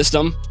perfect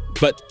system,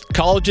 but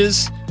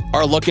colleges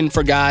are looking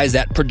for guys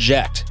that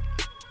project.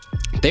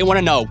 They want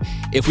to know,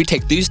 if we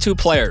take these 2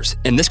 players,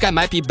 and this guy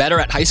might be better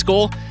at high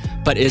school,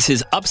 but is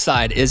his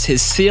upside, is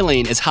his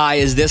ceiling as high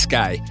as this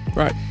guy?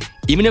 Right.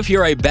 Even if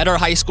you're a better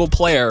high school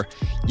player,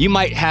 you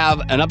might have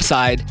an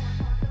upside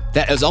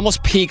that is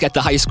almost peak at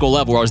the high school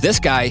level. Whereas this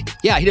guy,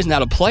 he doesn't know how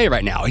to play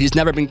right now. He's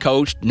never been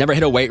coached, never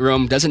hit a weight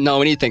room, doesn't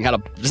know anything,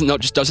 doesn't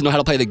know how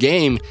to play the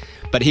game.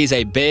 But he's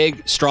a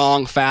big,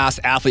 strong, fast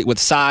athlete with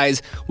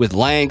size, with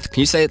length.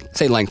 Can you say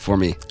length for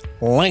me?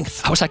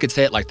 Length. I wish I could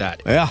say it like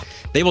that. Yeah.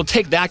 They will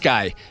take that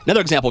guy.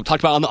 Another example, we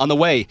talked about on the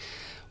way.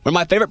 One of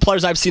my favorite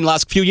players I've seen the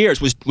last few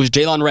years was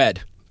Jalen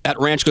Red at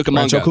Rancho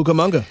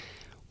Cucamonga.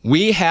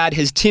 We had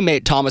his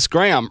teammate Thomas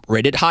Graham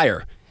rated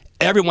higher.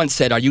 Everyone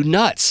said, are you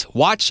nuts?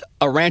 Watch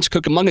a Rancho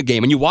Cucamonga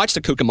game. And you watch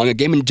the Cucamonga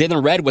game, and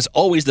Jalen Red was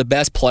always the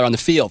best player on the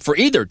field for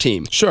either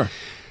team. Sure.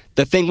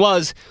 The thing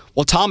was,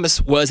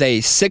 Thomas was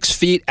a 6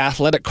 feet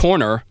athletic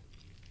corner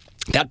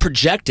that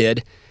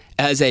projected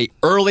as a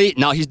early,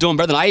 now he's doing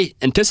better than I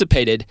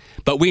anticipated,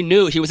 but we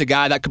knew he was a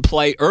guy that could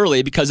play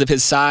early because of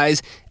his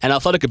size and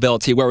athletic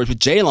ability. Whereas with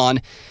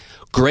Jalen,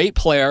 great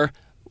player,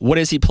 what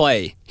does he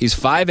play? He's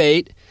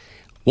 5'8",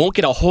 won't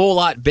get a whole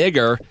lot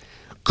bigger.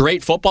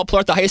 Great football player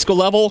at the high school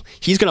level.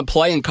 He's going to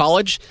play in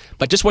college,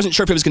 but just wasn't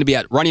sure if he was going to be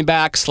at running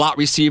back, slot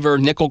receiver,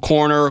 nickel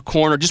corner.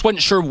 Just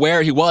wasn't sure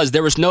where he was.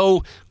 There was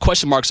no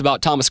question marks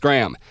about Thomas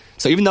Graham.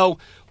 So even though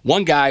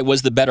one guy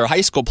was the better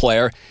high school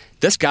player,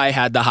 this guy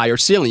had the higher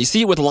ceiling. You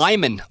see it with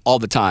linemen all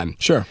the time.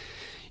 Sure.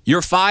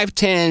 Your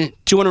 5'10",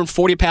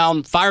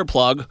 240-pound fire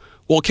plug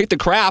will kick the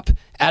crap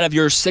out of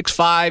your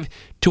 6'5",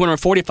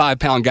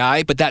 245-pound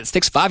guy, but that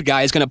 6'5"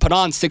 guy is going to put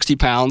on 60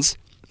 pounds.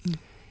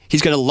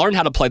 He's going to learn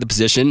how to play the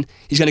position.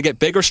 He's going to get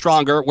bigger,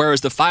 stronger,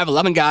 whereas the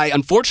 5'11" guy,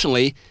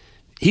 unfortunately,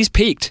 he's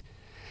peaked.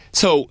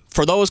 So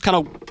for those kind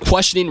of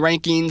questioning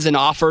rankings and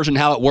offers and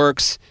how it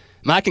works,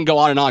 I can go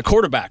on and on.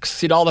 Quarterbacks,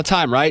 see it all the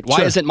time, right?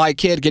 Why isn't my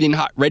kid getting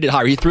rated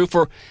higher? He threw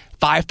for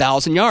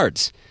 5,000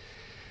 yards.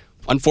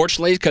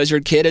 Unfortunately, because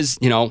your kid is,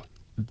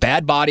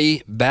 bad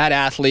body, bad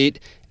athlete,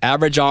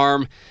 average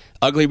arm,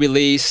 ugly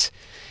release.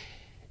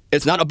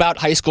 It's not about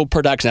high school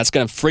production. That's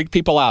going to freak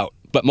people out.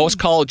 But most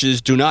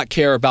colleges do not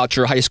care about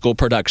your high school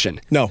production.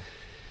 No.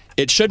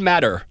 It should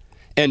matter.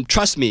 And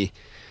trust me,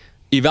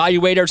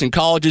 evaluators in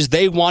colleges,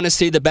 they want to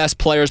see the best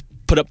players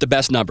put up the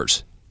best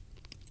numbers.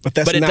 But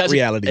that's not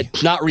reality.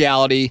 It's not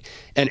reality.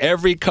 And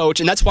every coach,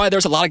 and that's why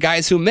there's a lot of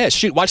guys who miss.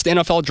 Shoot, watch the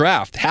NFL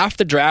draft. Half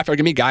the draft are going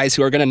to be guys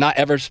who are going to not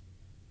ever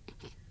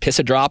piss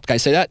a drop. Can I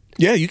say that?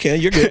 Yeah, you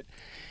can. You're good.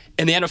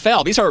 In the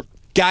NFL, these are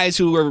guys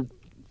who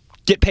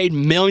get paid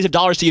millions of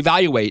dollars to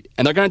evaluate,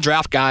 and they're going to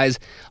draft guys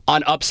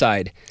on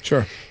upside.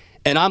 Sure.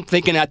 And I'm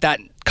thinking at that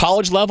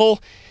college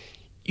level,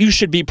 you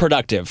should be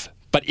productive.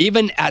 But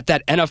even at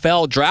that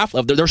NFL draft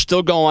level, they're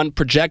still going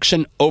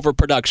projection over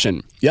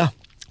production. Yeah.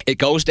 It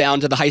goes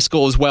down to the high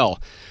school as well.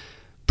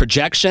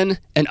 Projection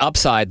and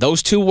upside,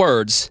 those 2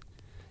 words,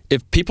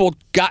 if people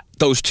got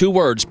those 2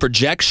 words,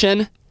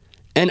 projection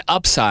and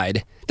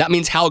upside, that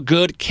means how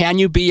good can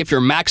you be if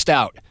you're maxed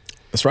out.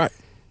 That's right.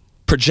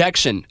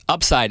 Projection,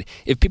 upside.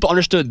 If people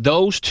understood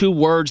those 2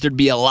 words, there'd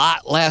be a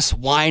lot less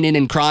whining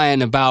and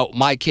crying about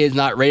my kid's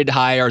not rated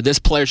high, or this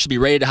player should be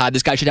rated high,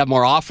 this guy should have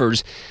more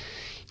offers.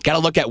 You got to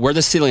look at where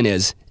the ceiling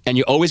is, and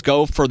you always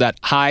go for that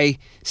high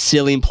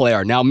ceiling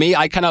player. Now, me,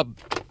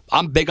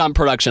 I'm big on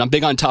production. I'm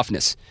big on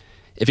toughness.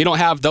 If you don't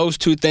have those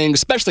 2 things,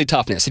 especially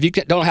toughness, if you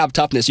don't have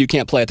toughness, you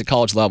can't play at the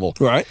college level.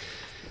 Right.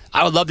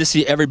 I would love to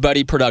see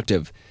everybody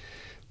productive.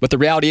 But the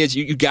reality is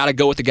you got to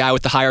go with the guy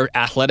with the higher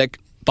athletic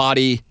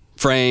body,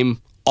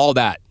 frame, all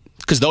that.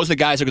 Because those are the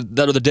guys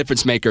that are the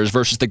difference makers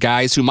versus the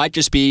guys who might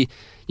just be,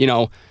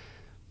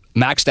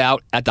 maxed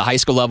out at the high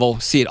school level.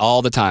 See it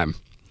all the time.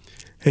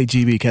 Hey,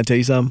 GB, can I tell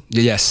you something?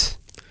 Yes.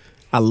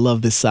 I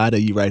love this side of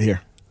you right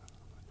here.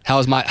 How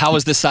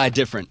is this side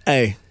different?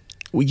 Hey,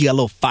 you got a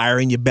little fire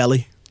in your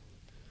belly.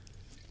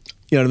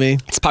 You know what I mean?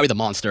 It's probably the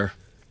monster.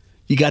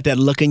 You got that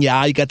look in your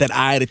eye. You got that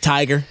eye of the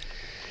tiger.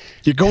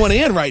 You're going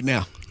in right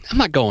now. I'm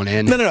not going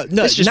in. No.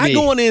 It's just Not me.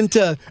 going in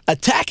to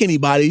attack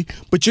anybody,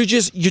 but you're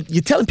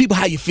telling people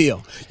how you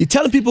feel. You're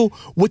telling people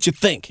what you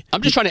think.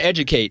 I'm just trying to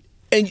educate.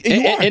 And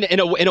you are.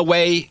 In a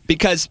way,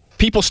 because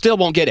people still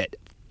won't get it.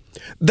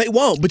 They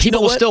won't, but People you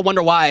know will what? still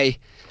wonder why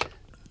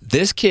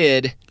this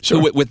kid, Sure.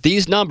 who, with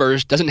these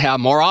numbers, doesn't have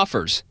more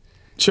offers.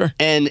 Sure.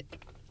 And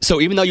so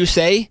even though you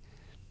say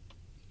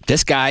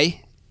this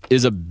guy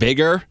is a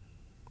bigger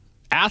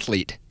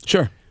athlete,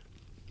 Sure.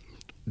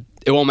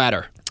 it won't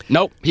matter.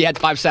 Nope, he had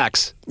 5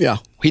 sacks. Yeah.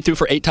 He threw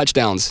for 8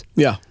 touchdowns.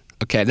 Yeah.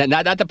 Okay, then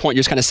at that point, you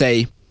just kind of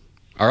say,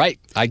 all right,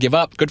 I give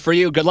up. Good for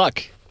you. Good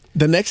luck.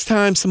 The next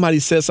time somebody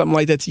says something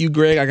like that to you,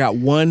 Greg, I got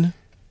one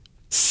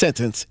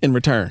sentence in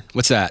return.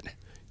 What's that?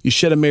 You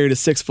should have married a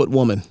 6-foot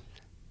woman.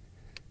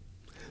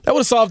 That would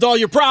have solved all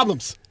your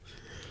problems.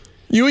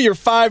 You and your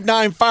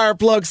 5'9"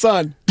 fireplug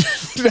son.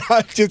 No,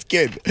 I'm just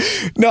kidding.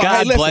 No, God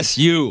hey, listen, bless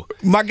you.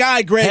 my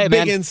guy, Greg Hey,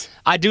 man, Biggins.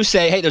 I do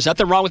say, hey, there's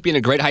nothing wrong with being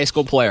a great high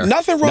school player.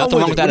 Nothing wrong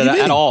with it. that What do you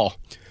at mean? all.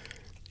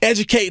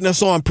 Educating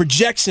us on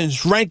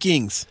projections,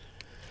 rankings,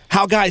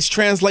 how guys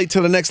translate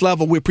to the next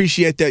level. We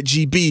appreciate that,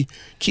 GB,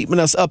 keeping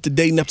us up to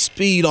date and up to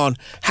speed on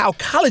how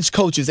college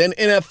coaches and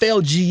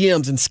NFL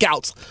GMs and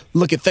scouts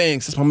look at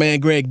things. That's my man,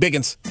 Greg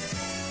Biggins.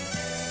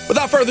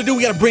 Without further ado,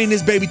 we got to bring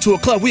this baby to a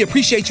club. We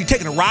appreciate you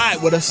taking a ride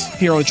with us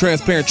here on The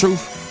Transparent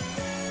Truth.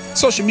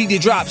 Social media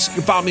drops. You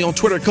can follow me on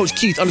Twitter, Coach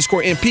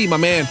Keith_MP, my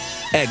man,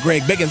 at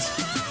Greg Biggins.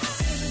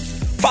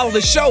 Follow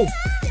the show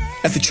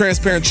at The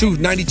Transparent Truth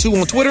 92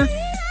 on Twitter,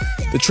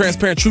 The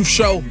Transparent Truth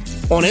Show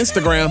on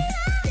Instagram.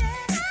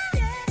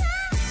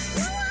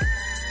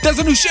 There's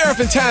a new sheriff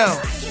in town,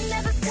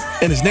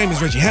 and his name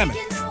is Reggie Hammond.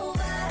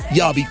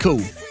 Y'all be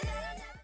cool.